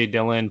be an A.J.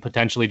 Dillon,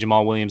 potentially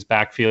Jamal Williams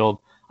backfield.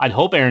 I'd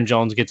hope Aaron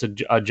Jones gets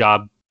a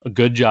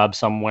good job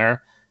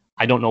somewhere.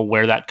 I don't know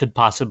where that could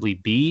possibly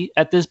be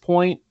at this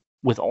point.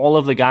 With all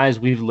of the guys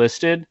we've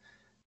listed,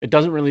 it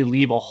doesn't really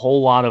leave a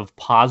whole lot of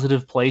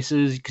positive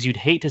places because you'd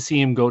hate to see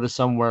him go to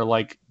somewhere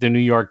like the New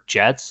York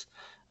Jets.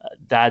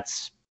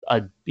 That's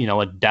a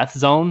death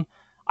zone.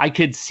 I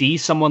could see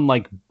someone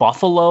like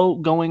Buffalo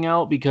going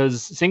out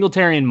because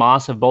Singletary and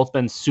Moss have both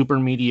been super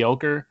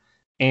mediocre,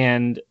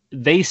 and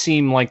they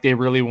seem like they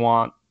really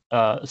want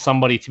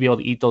somebody to be able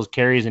to eat those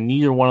carries, and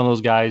neither one of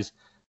those guys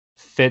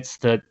fits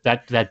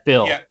that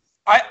bill. Yeah,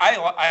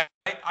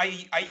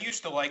 I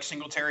used to like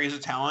Singletary as a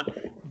talent,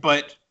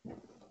 but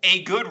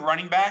a good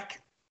running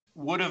back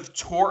would have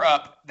tore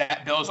up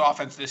that Bills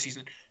offense this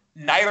season.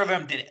 Neither of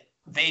them did it.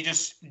 They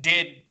just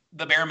did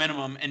the bare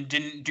minimum and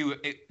didn't do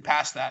it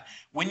past that.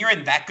 When you're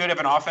in that good of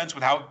an offense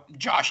with how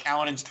Josh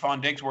Allen and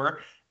Stephon Diggs were,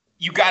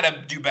 you got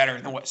to do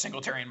better than what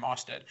Singletary and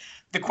Moss did.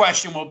 The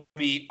question will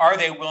be, are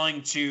they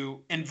willing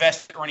to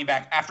invest at running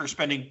back after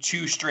spending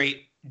 2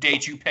 straight day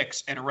 2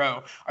 picks in a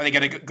row? Are they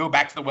going to go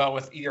back to the well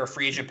with either a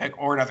free agent pick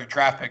or another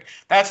draft pick?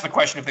 That's the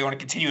question if they want to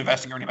continue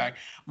investing in running back,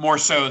 more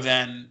so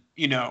than,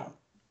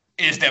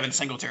 is Devin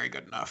Singletary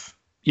good enough?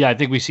 Yeah, I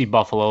think we see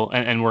Buffalo,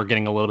 and we're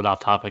getting a little bit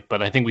off topic,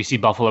 but I think we see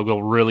Buffalo go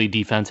really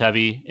defense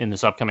heavy in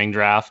this upcoming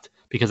draft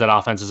because that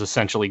offense is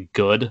essentially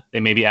good.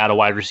 They maybe add a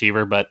wide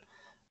receiver, but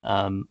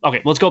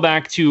okay, let's go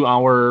back to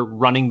our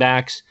running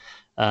backs.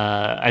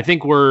 I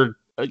think we're,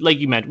 like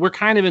you meant, we're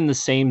kind of in the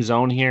same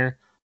zone here.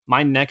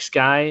 My next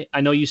guy,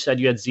 I know you said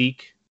you had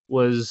Zeke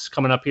was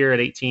coming up here at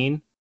 18.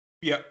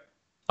 Yep.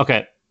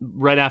 Okay,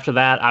 right after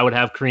that, I would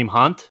have Kareem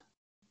Hunt.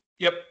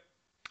 Yep.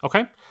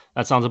 Okay,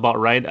 that sounds about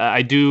right.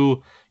 I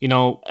do,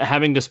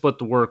 having to split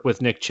the work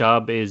with Nick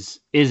Chubb is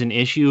an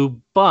issue,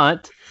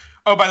 but...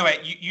 Oh, by the way,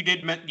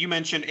 you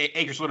mentioned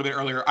Akers a little bit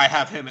earlier. I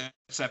have him at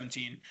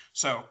 17.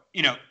 So,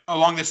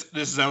 along this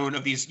zone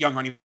of these young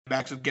running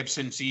backs with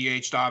Gibson,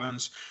 C.H.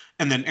 Dobbins,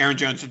 and then Aaron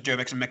Jones and Joe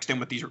Mixon mixed in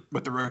with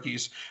the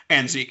rookies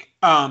and Zeke.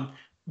 But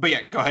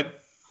yeah, go ahead.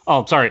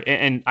 Oh, sorry,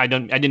 and I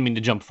didn't mean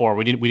to jump forward.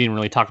 We didn't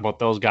really talk about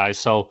those guys.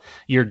 So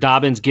your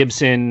Dobbins,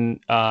 Gibson,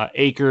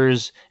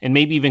 Akers, and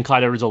maybe even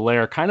Clyde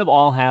Edwards-Helaire kind of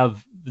all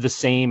have the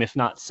same, if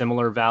not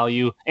similar,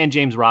 value. And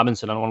James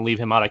Robinson, I don't want to leave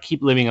him out. I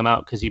keep leaving him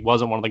out because he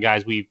wasn't one of the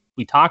guys we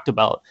talked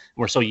about.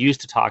 We're so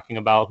used to talking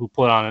about, who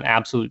put on an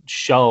absolute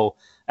show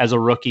as a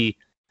rookie.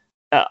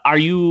 Are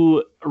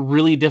you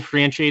really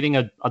differentiating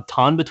a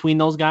ton between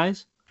those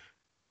guys?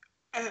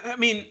 I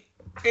mean,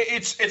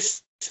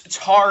 it's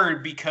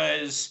hard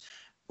because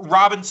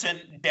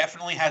Robinson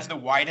definitely has the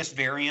widest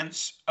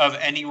variance of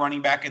any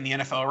running back in the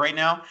NFL right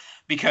now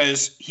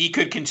because he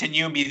could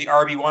continue and be the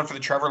RB1 for the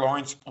Trevor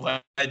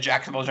Lawrence-led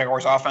Jacksonville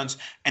Jaguars offense,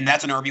 and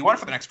that's an RB1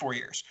 for the next 4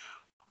 years.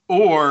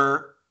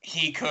 Or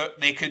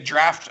they could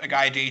draft a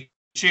guy day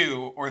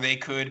 2, or they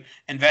could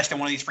invest in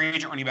one of these free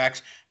agent running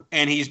backs,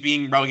 and he's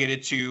being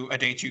relegated to a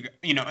day 2,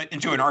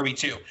 into an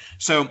RB2.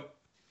 So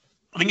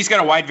I think he's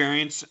got a wide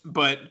variance,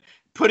 but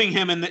putting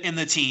him in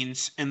the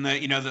teens, in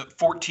the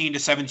 14 to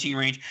 17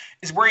 range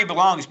is where he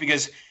belongs,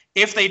 because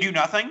if they do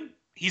nothing,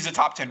 he's a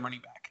top 10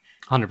 running back.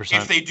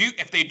 100%.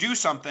 If they do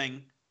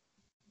something,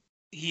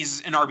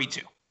 he's an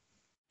RB2.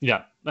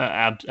 Yeah,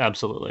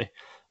 absolutely.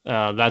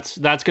 That's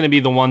going to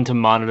be the one to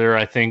monitor,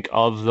 I think,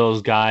 of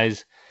those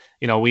guys.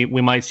 We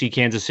might see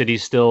Kansas City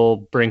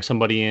still bring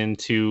somebody in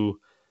to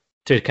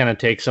kind of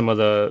take some of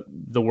the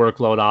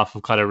workload off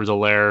of Clyde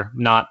Edwards-Helaire,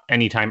 not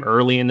anytime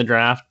early in the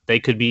draft. They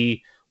could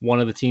be one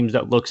of the teams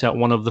that looks at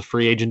one of the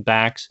free agent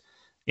backs.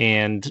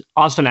 And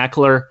Austin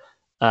Eckler,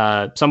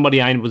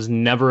 Somebody I was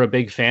never a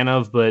big fan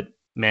of, but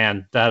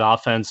man, that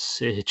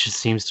offense, it just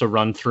seems to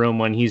run through him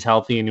when he's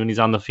healthy and when he's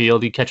on the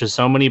field. He catches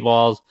so many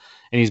balls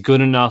and he's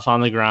good enough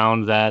on the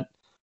ground that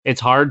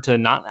it's hard to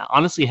not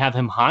honestly have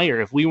him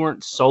higher. If we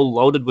weren't so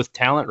loaded with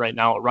talent right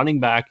now at running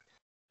back,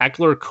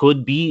 Eckler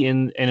could be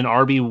in an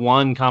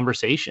RB1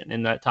 conversation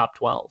in that top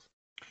 12.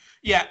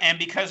 Yeah, and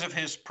because of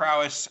his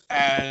prowess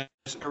as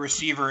a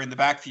receiver in the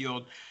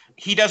backfield,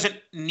 he doesn't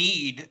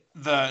need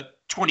the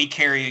 20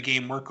 carry a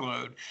game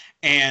workload.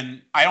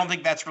 And I don't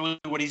think that's really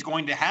what he's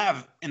going to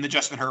have in the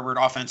Justin Herbert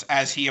offense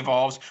as he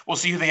evolves. We'll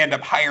see who they end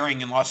up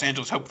hiring in Los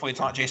Angeles. Hopefully it's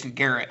not Jason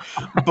Garrett.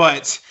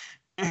 But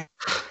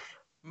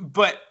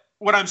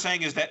what I'm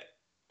saying is that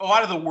a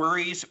lot of the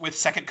worries with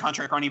second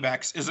contract running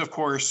backs is, of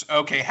course,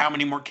 okay, how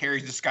many more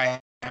carries does this guy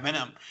have in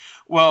him?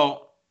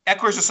 Well,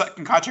 Eckler's a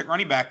second contract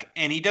running back,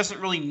 and he doesn't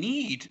really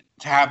need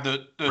to have those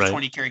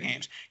 20 carry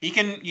games. He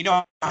can,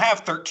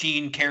 have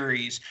 13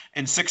 carries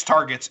and 6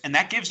 targets, and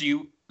that gives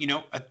you,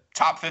 a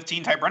top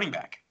 15 type running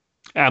back.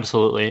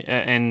 Absolutely.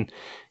 And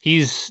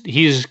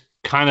he's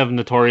kind of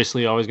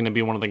notoriously always going to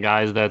be one of the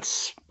guys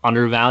that's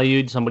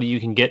undervalued, somebody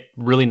you can get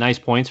really nice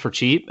points for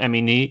cheap. I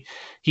mean,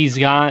 he's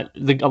got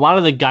a lot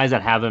of the guys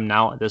that have him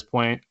now at this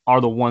point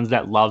are the ones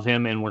that love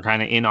him and we're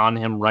kind of in on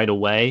him right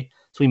away.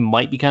 So he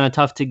might be kind of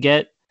tough to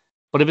get.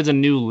 But if it's a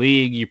new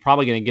league, you're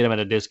probably going to get him at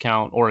a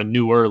discount, or a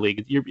newer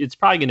league. It's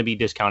probably going to be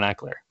discount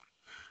Eckler.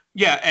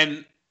 Yeah,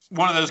 and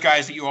one of those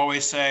guys that you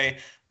always say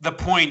the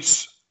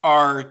points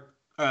are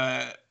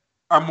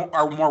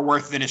more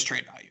worth than his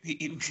trade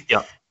value.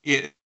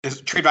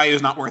 His trade value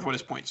is not worth what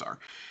his points are.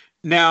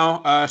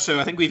 Now, so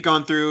I think we've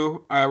gone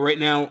through. Right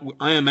now,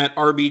 I am at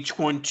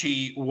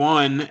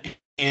RB21,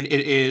 and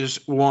it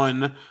is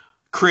one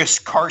Chris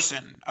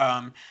Carson.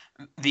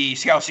 The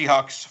Seattle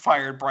Seahawks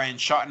fired Brian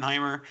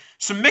Schottenheimer.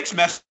 Some mixed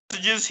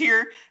messages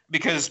here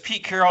because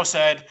Pete Carroll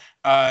said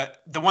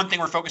the one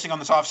thing we're focusing on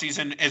this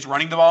offseason is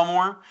running the ball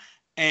more,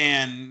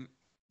 and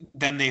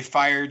then they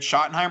fired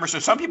Schottenheimer. So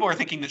some people are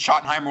thinking that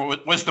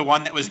Schottenheimer was the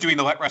one that was doing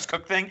the let Russ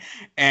cook thing,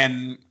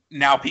 and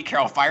now Pete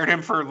Carroll fired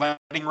him for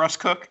letting Russ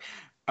cook.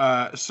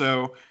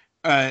 So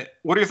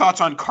what are your thoughts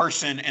on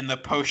Carson in the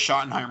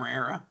post-Schottenheimer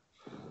era?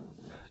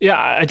 Yeah,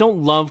 I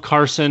don't love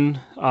Carson.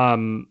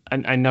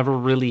 I never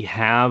really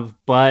have,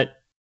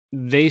 but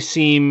they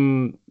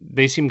seem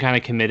kind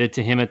of committed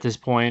to him at this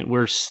point.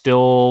 We're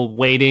still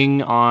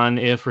waiting on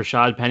if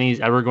Rashad Penny's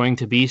ever going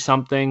to be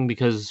something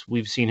because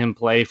we've seen him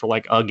play for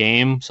like a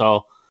game.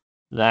 So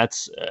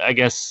that's, I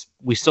guess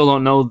we still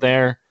don't know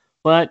there,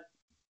 but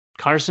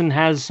Carson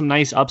has some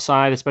nice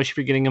upside, especially if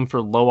you're getting him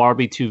for low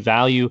RB2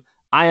 value.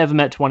 I have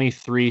him at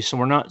 23, so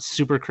we're not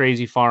super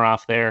crazy far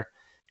off there.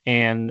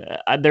 And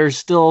there's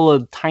still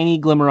a tiny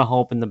glimmer of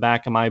hope in the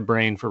back of my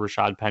brain for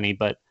Rashad Penny,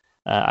 but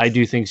I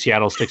do think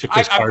Seattle sticks with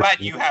Chris Carson. I'm glad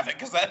you have it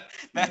because that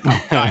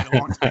died a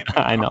long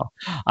time ago.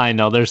 I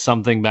know. There's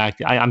something back.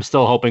 I'm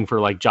still hoping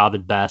for like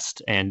Javid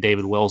Best and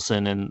David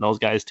Wilson and those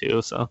guys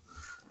too. So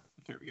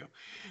there we go.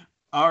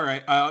 All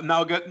right.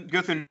 Now go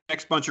through the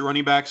next bunch of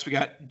running backs. We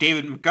got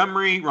David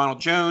Montgomery, Ronald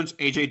Jones,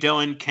 A.J.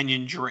 Dillon,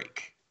 Kenyon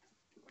Drake.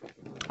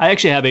 I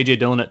actually have A.J.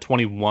 Dillon at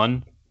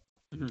 21.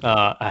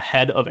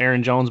 Ahead of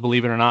Aaron Jones,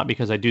 believe it or not,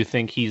 because I do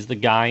think he's the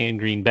guy in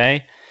Green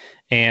Bay.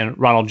 And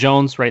Ronald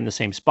Jones right in the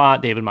same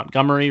spot. David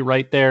Montgomery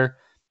right there.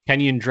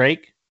 Kenyon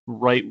Drake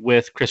right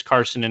with Chris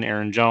Carson and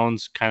Aaron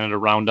Jones, kind of to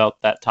round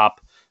out that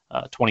top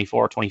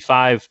 24,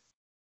 25.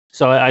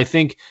 So I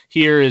think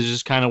here is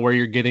just kind of where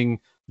you're getting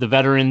the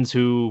veterans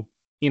who,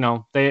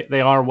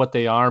 they are what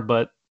they are,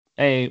 but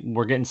hey,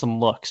 we're getting some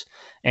looks.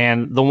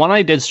 And the one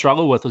I did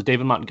struggle with was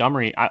David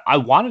Montgomery. I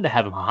wanted to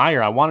have him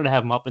higher. I wanted to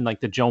have him up in like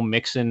the Joe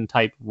Mixon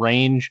type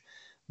range.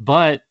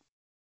 But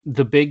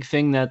the big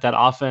thing that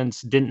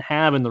offense didn't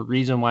have, and the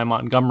reason why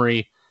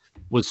Montgomery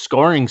was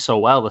scoring so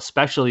well,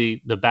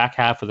 especially the back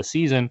half of the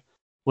season,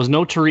 was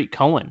no Tariq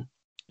Cohen.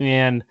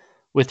 And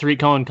with Tariq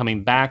Cohen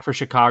coming back for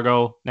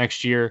Chicago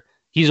next year,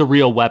 he's a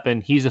real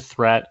weapon. He's a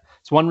threat.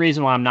 It's one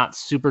reason why I'm not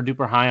super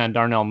duper high on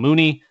Darnell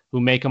Mooney,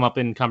 who may come up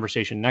in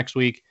conversation next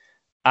week.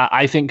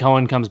 I think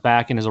Cohen comes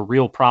back and is a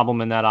real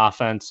problem in that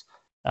offense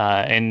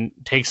and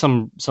takes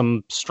some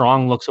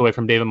strong looks away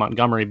from David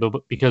Montgomery,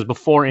 because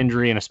before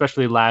injury, and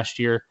especially last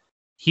year,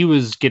 he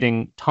was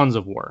getting tons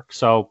of work.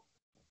 So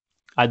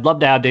I'd love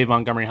to have David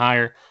Montgomery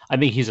higher. I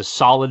think he's a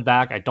solid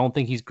back. I don't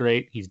think he's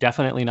great. He's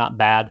definitely not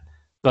bad,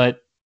 but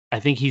I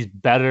think he's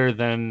better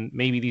than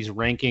maybe these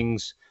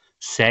rankings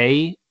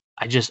say.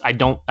 I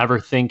don't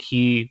ever think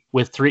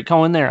with Tariq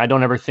Cohen there, I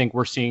don't ever think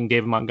we're seeing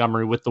David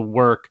Montgomery with the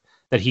work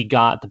that he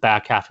got the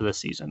back half of the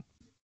season.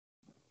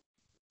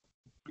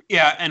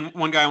 Yeah, and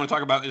one guy I want to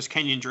talk about is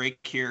Kenyon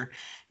Drake here.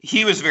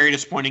 He was very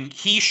disappointing.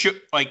 He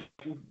should,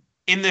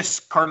 in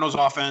this Cardinals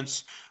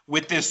offense,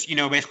 with this,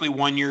 basically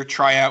 1 year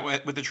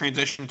tryout with the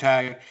transition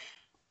tag,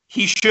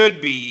 he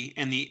should be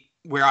in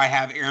where I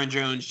have Aaron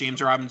Jones,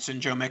 James Robinson,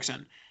 Joe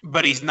Mixon,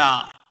 but he's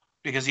not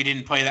because he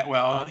didn't play that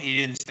well. He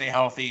didn't stay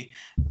healthy.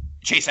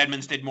 Chase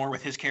Edmonds did more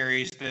with his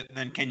carries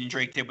than Kenyon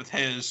Drake did with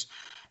his.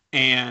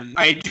 And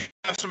I do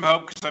have some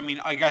hope because, I mean,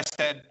 like I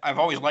said, I've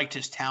always liked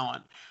his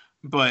talent,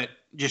 but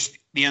just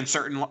the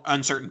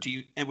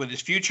uncertainty with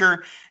his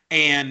future.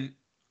 And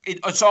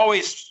it's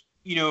always,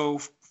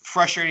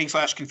 frustrating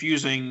 /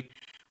 confusing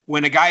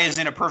when a guy is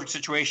in a perfect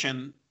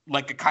situation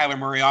like the Kyler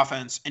Murray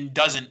offense and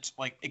doesn't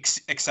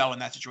excel in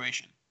that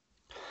situation.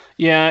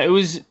 Yeah, it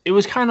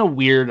was kind of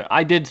weird.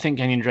 I did think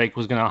Kenyon Drake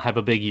was going to have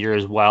a big year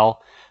as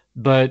well,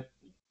 but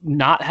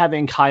not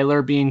having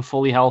Kyler being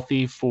fully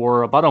healthy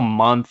for about a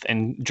month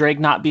and Drake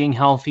not being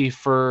healthy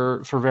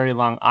for very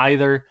long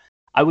either,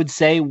 I would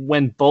say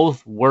when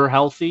both were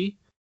healthy,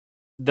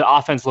 the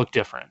offense looked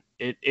different.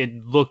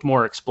 It looked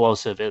more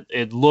explosive.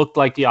 It looked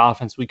like the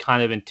offense we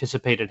kind of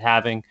anticipated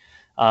having.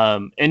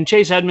 And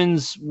Chase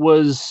Edmonds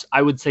was,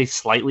 I would say,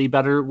 slightly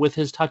better with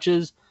his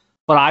touches,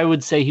 but I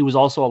would say he was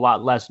also a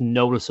lot less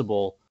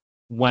noticeable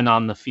when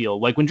on the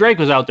field. Like when Drake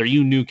was out there,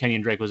 you knew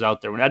Kenyon Drake was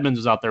out there. When Edmonds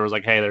was out there, it was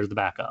like, hey, there's the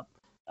backup.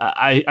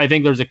 I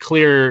think there's a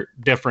clear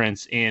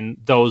difference in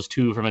those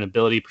two from an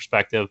ability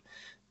perspective.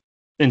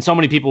 And so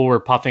many people were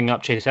puffing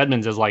up Chase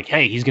Edmonds as like,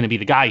 hey, he's going to be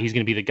the guy. He's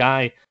going to be the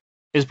guy.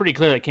 It's pretty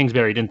clear that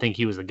Kingsbury didn't think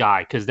he was the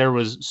guy because there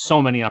was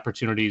so many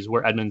opportunities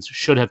where Edmonds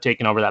should have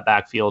taken over that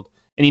backfield,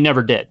 and he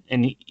never did.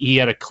 And he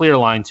had a clear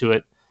line to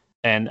it.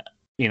 And,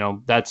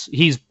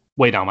 he's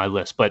way down my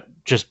list, but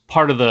just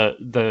part of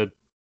the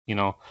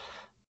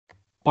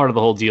part of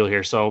the whole deal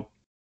here. So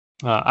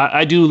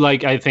I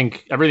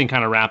think everything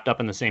kind of wrapped up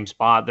in the same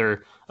spot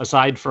there.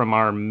 Aside from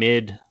our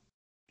mid,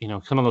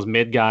 some of those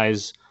mid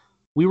guys,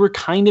 we were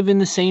kind of in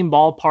the same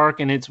ballpark,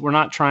 and we're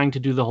not trying to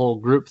do the whole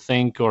group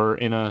think or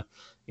in a,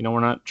 we're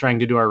not trying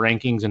to do our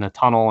rankings in a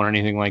tunnel or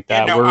anything like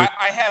that. Yeah, no,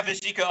 I have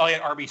Ezekiel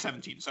Elliott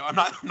RB17, so I'm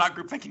not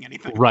group thinking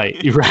anything.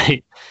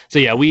 Right. So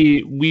yeah,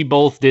 we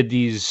both did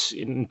these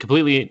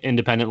completely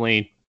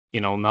independently.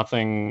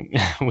 Nothing.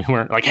 We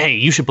weren't like, hey,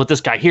 you should put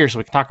this guy here so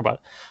we can talk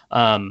about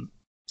it.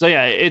 So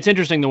yeah, it's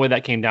interesting the way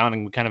that came down,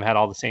 and we kind of had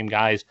all the same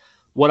guys.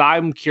 What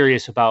I'm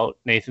curious about,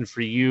 Nathan, for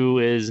you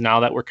is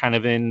now that we're kind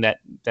of in that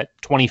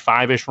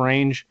 25-ish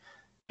range,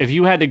 if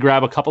you had to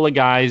grab a couple of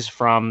guys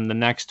from the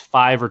next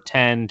 5 or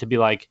 10 to be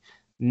like,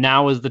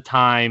 now is the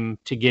time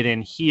to get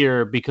in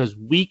here because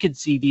we could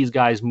see these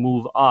guys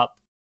move up,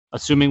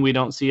 assuming we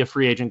don't see a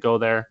free agent go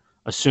there,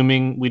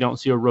 assuming we don't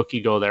see a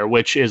rookie go there,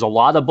 which is a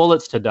lot of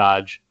bullets to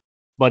dodge.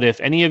 But if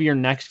any of your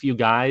next few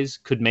guys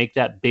could make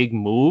that big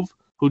move,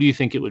 who do you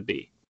think it would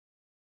be?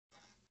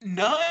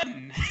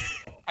 None.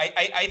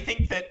 I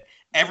think that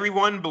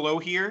everyone below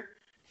here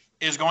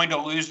is going to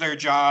lose their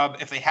job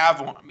if they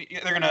have one.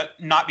 They're going to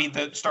not be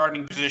the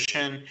starting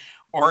position,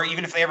 or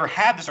even if they ever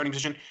had the starting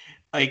position.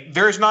 Like,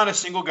 there's not a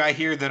single guy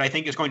here that I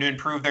think is going to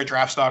improve their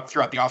draft stock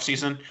throughout the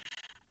offseason.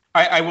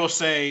 I will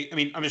say, I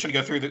mean, I'm just going to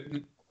go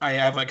through I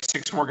have like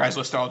 6 more guys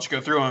listed. I'll just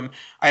go through them.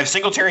 I have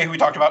Singletary, who we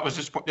talked about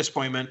was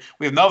disappointment.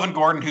 We have Melvin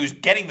Gordon, who's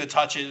getting the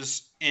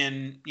touches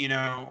in,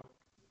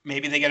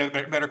 maybe they get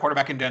a better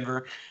quarterback in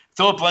Denver.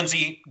 Philip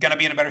Lindsay going to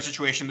be in a better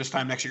situation this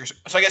time next year.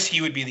 So I guess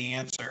he would be the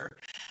answer.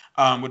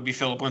 Would be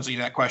Philip Lindsay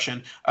to that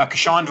question.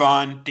 Keyshawn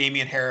Vaughn,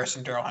 Damian Harris,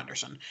 and Darrell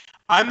Henderson.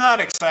 I'm not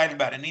excited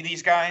about any of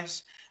these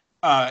guys.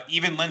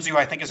 Even Lindsay, who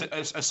I think is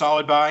a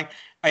solid buy.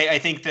 I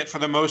think that for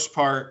the most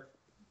part,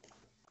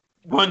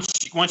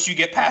 once you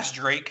get past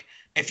Drake,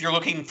 if you're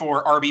looking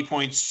for RB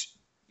points,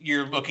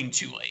 you're looking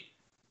too late.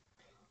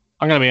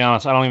 I'm going to be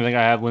honest. I don't even think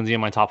I have Lindsay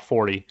in my top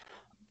 40.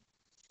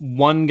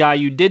 One guy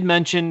you did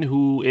mention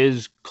who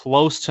is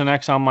close to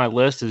next on my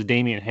list is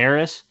Damian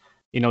Harris.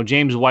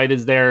 James White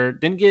is there.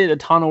 Didn't get a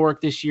ton of work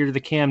this year. The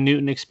Cam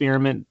Newton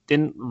experiment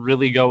didn't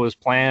really go as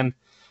planned.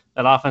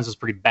 That offense is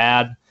pretty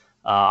bad.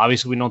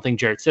 Obviously, we don't think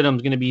Jarrett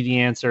Stidham's going to be the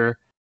answer.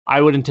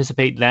 I would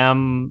anticipate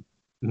them.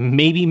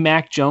 Maybe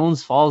Mac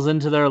Jones falls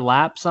into their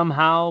lap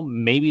somehow.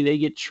 Maybe they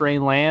get Trey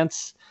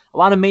Lance. A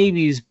lot of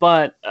maybes,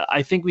 but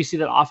I think we see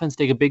that offense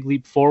take a big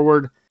leap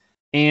forward.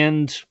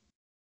 And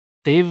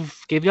they've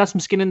got some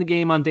skin in the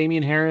game on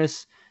Damian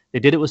Harris. They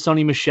did it with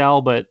Sony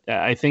Michel, but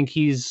I think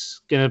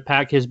he's going to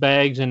pack his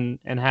bags and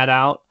head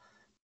out.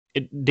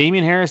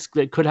 Damian Harris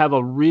could have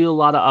a real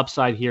lot of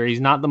upside here.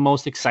 He's not the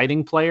most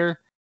exciting player.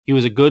 He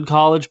was a good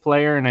college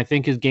player, and I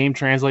think his game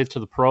translates to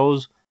the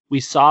pros. We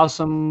saw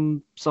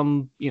some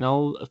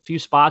a few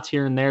spots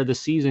here and there this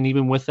season,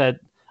 even with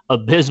that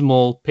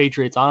abysmal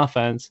Patriots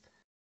offense.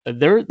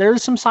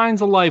 There's some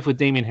signs of life with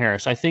Damian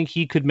Harris. I think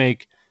he could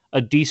make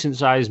a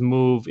decent-sized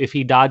move if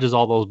he dodges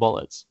all those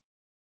bullets.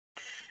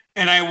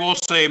 And I will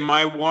say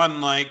my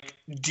one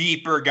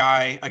deeper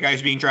guy, a guy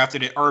who's being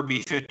drafted at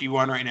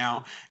RB51 right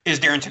now, is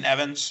Darrynton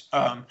Evans.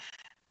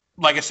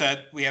 Like I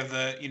said, we have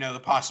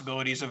the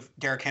possibilities of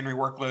Derrick Henry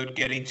workload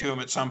getting to him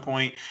at some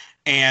point,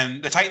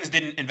 and the Titans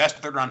didn't invest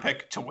a 3rd-round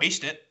pick to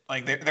waste it.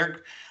 Like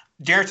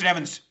Darrynton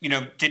Evans,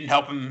 didn't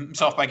help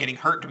himself by getting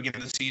hurt to begin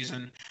the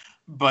season,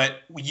 but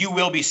you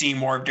will be seeing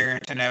more of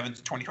Darrynton Evans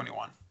in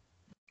 2021.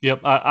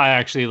 Yep, I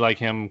actually like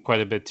him quite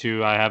a bit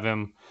too. I have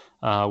him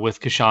with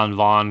Keyshawn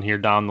Vaughn here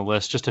down the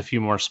list, just a few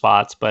more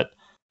spots. But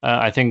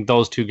I think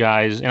those two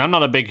guys, and I'm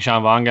not a big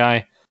Keyshawn Vaughn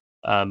guy,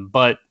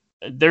 but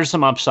there's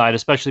some upside,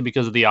 especially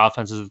because of the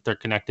offenses that they're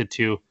connected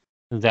to.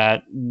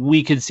 that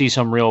we could see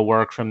some real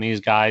work from these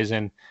guys.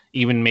 And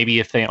even maybe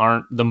if they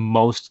aren't the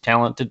most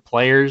talented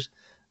players,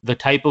 the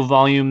type of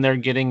volume they're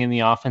getting in the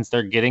offense,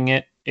 they're getting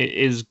it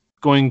is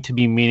going to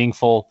be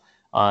meaningful,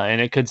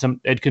 and it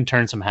could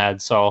turn some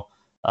heads. So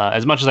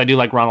as much as I do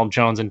like Ronald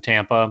Jones in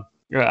Tampa,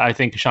 I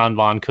think Sean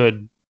Vaughn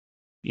could,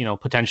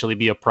 potentially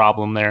be a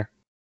problem there.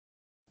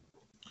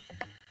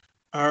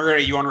 All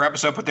right, you want to wrap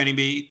us up with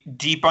anybody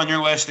deep on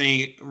your list?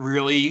 Any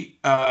really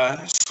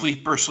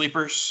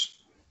sleepers?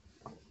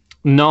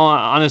 No,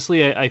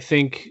 honestly, I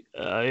think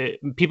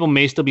people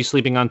may still be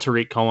sleeping on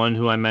Tariq Cohen,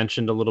 who I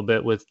mentioned a little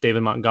bit with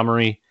David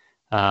Montgomery.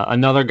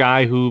 Another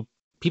guy who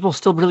people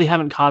still really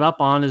haven't caught up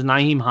on is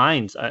Nyheim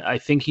Hines. I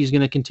think he's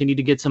going to continue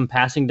to get some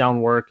passing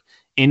down work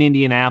in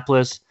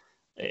Indianapolis.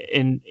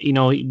 And,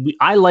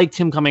 I liked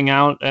him coming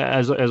out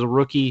as a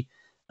rookie.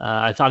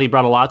 I thought he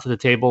brought a lot to the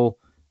table,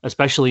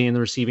 especially in the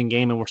receiving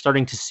game, and we're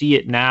starting to see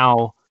it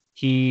now.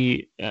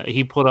 He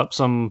put up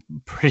some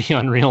pretty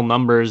unreal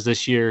numbers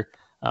this year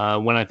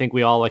when I think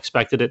we all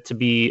expected it to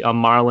be a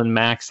Marlon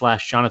Mack /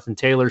 Jonathan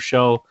Taylor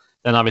show.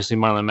 Then obviously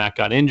Marlon Mack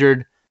got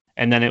injured,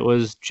 and then it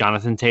was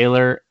Jonathan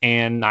Taylor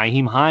and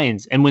Nyheim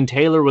Hines. And when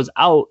Taylor was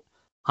out,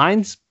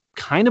 Hines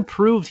kind of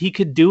proved he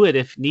could do it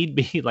if need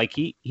be. Like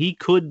he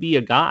could be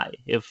a guy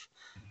if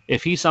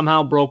he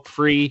somehow broke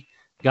free,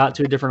 got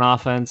to a different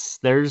offense.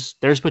 There's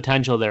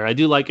potential there. I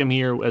do like him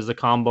here as a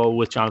combo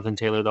with Jonathan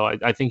Taylor, though.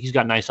 I think he's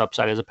got nice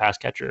upside as a pass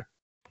catcher.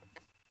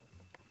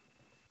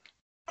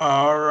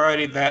 All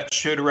righty, that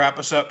should wrap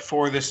us up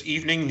for this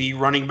evening, the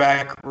running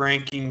back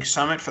ranking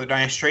summit for the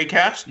Dynasty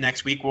Tradecast.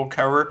 Next week, we'll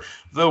cover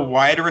the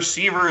wide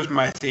receivers,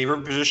 my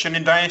favorite position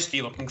in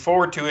Dynasty. Looking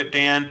forward to it,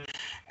 Dan.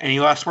 Any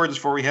last words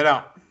before we head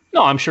out?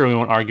 No, I'm sure we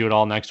won't argue it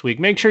all next week.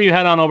 Make sure you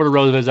head on over to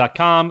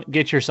rotoviz.com,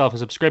 get yourself a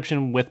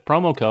subscription with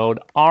promo code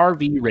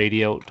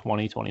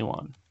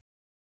RVRadio2021.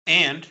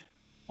 And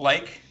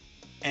like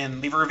and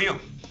leave a review.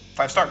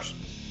 5 stars.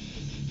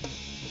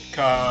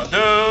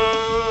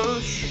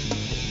 Kadosh.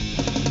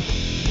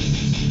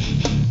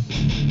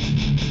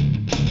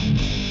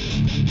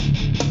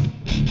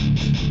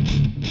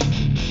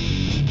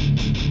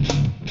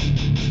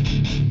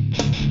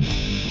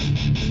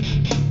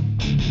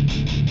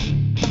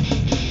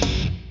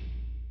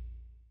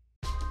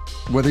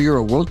 Whether you're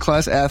a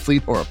world-class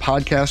athlete or a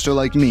podcaster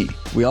like me,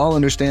 we all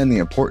understand the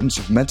importance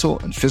of mental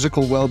and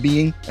physical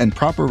well-being and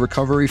proper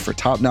recovery for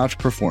top-notch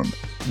performance.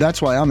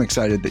 That's why I'm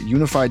excited that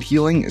Unified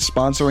Healing is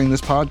sponsoring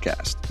this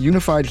podcast.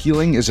 Unified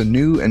Healing is a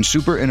new and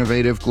super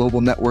innovative global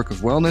network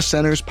of wellness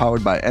centers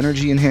powered by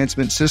Energy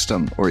Enhancement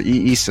System, or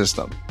EE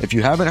System. If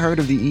you haven't heard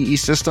of the EE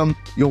System,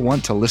 you'll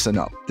want to listen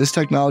up. This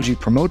technology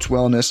promotes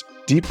wellness,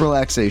 deep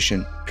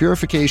relaxation,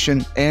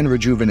 purification, and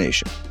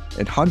rejuvenation.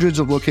 In hundreds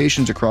of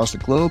locations across the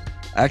globe,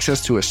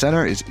 access to a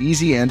center is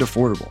easy and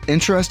affordable.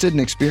 Interested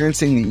in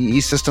experiencing the EE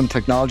System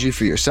technology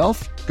for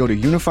yourself? Go to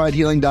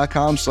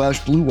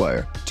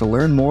unifiedhealing.com/bluewire to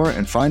learn more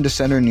and find a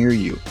center near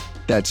you.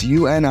 That's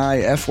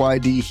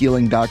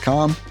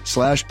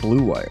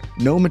unifydhealing.com/bluewire.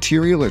 No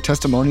material or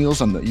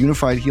testimonials on the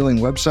Unified Healing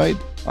website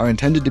are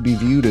intended to be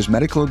viewed as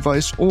medical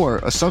advice or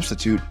a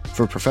substitute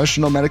for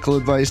professional medical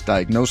advice,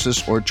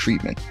 diagnosis, or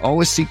treatment.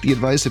 Always seek the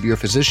advice of your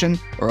physician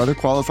or other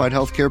qualified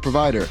healthcare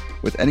provider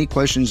with any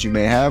questions you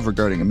may have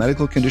regarding a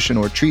medical condition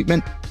or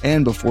treatment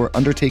and before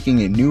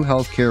undertaking a new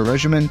healthcare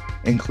regimen,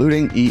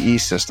 including EE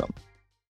System.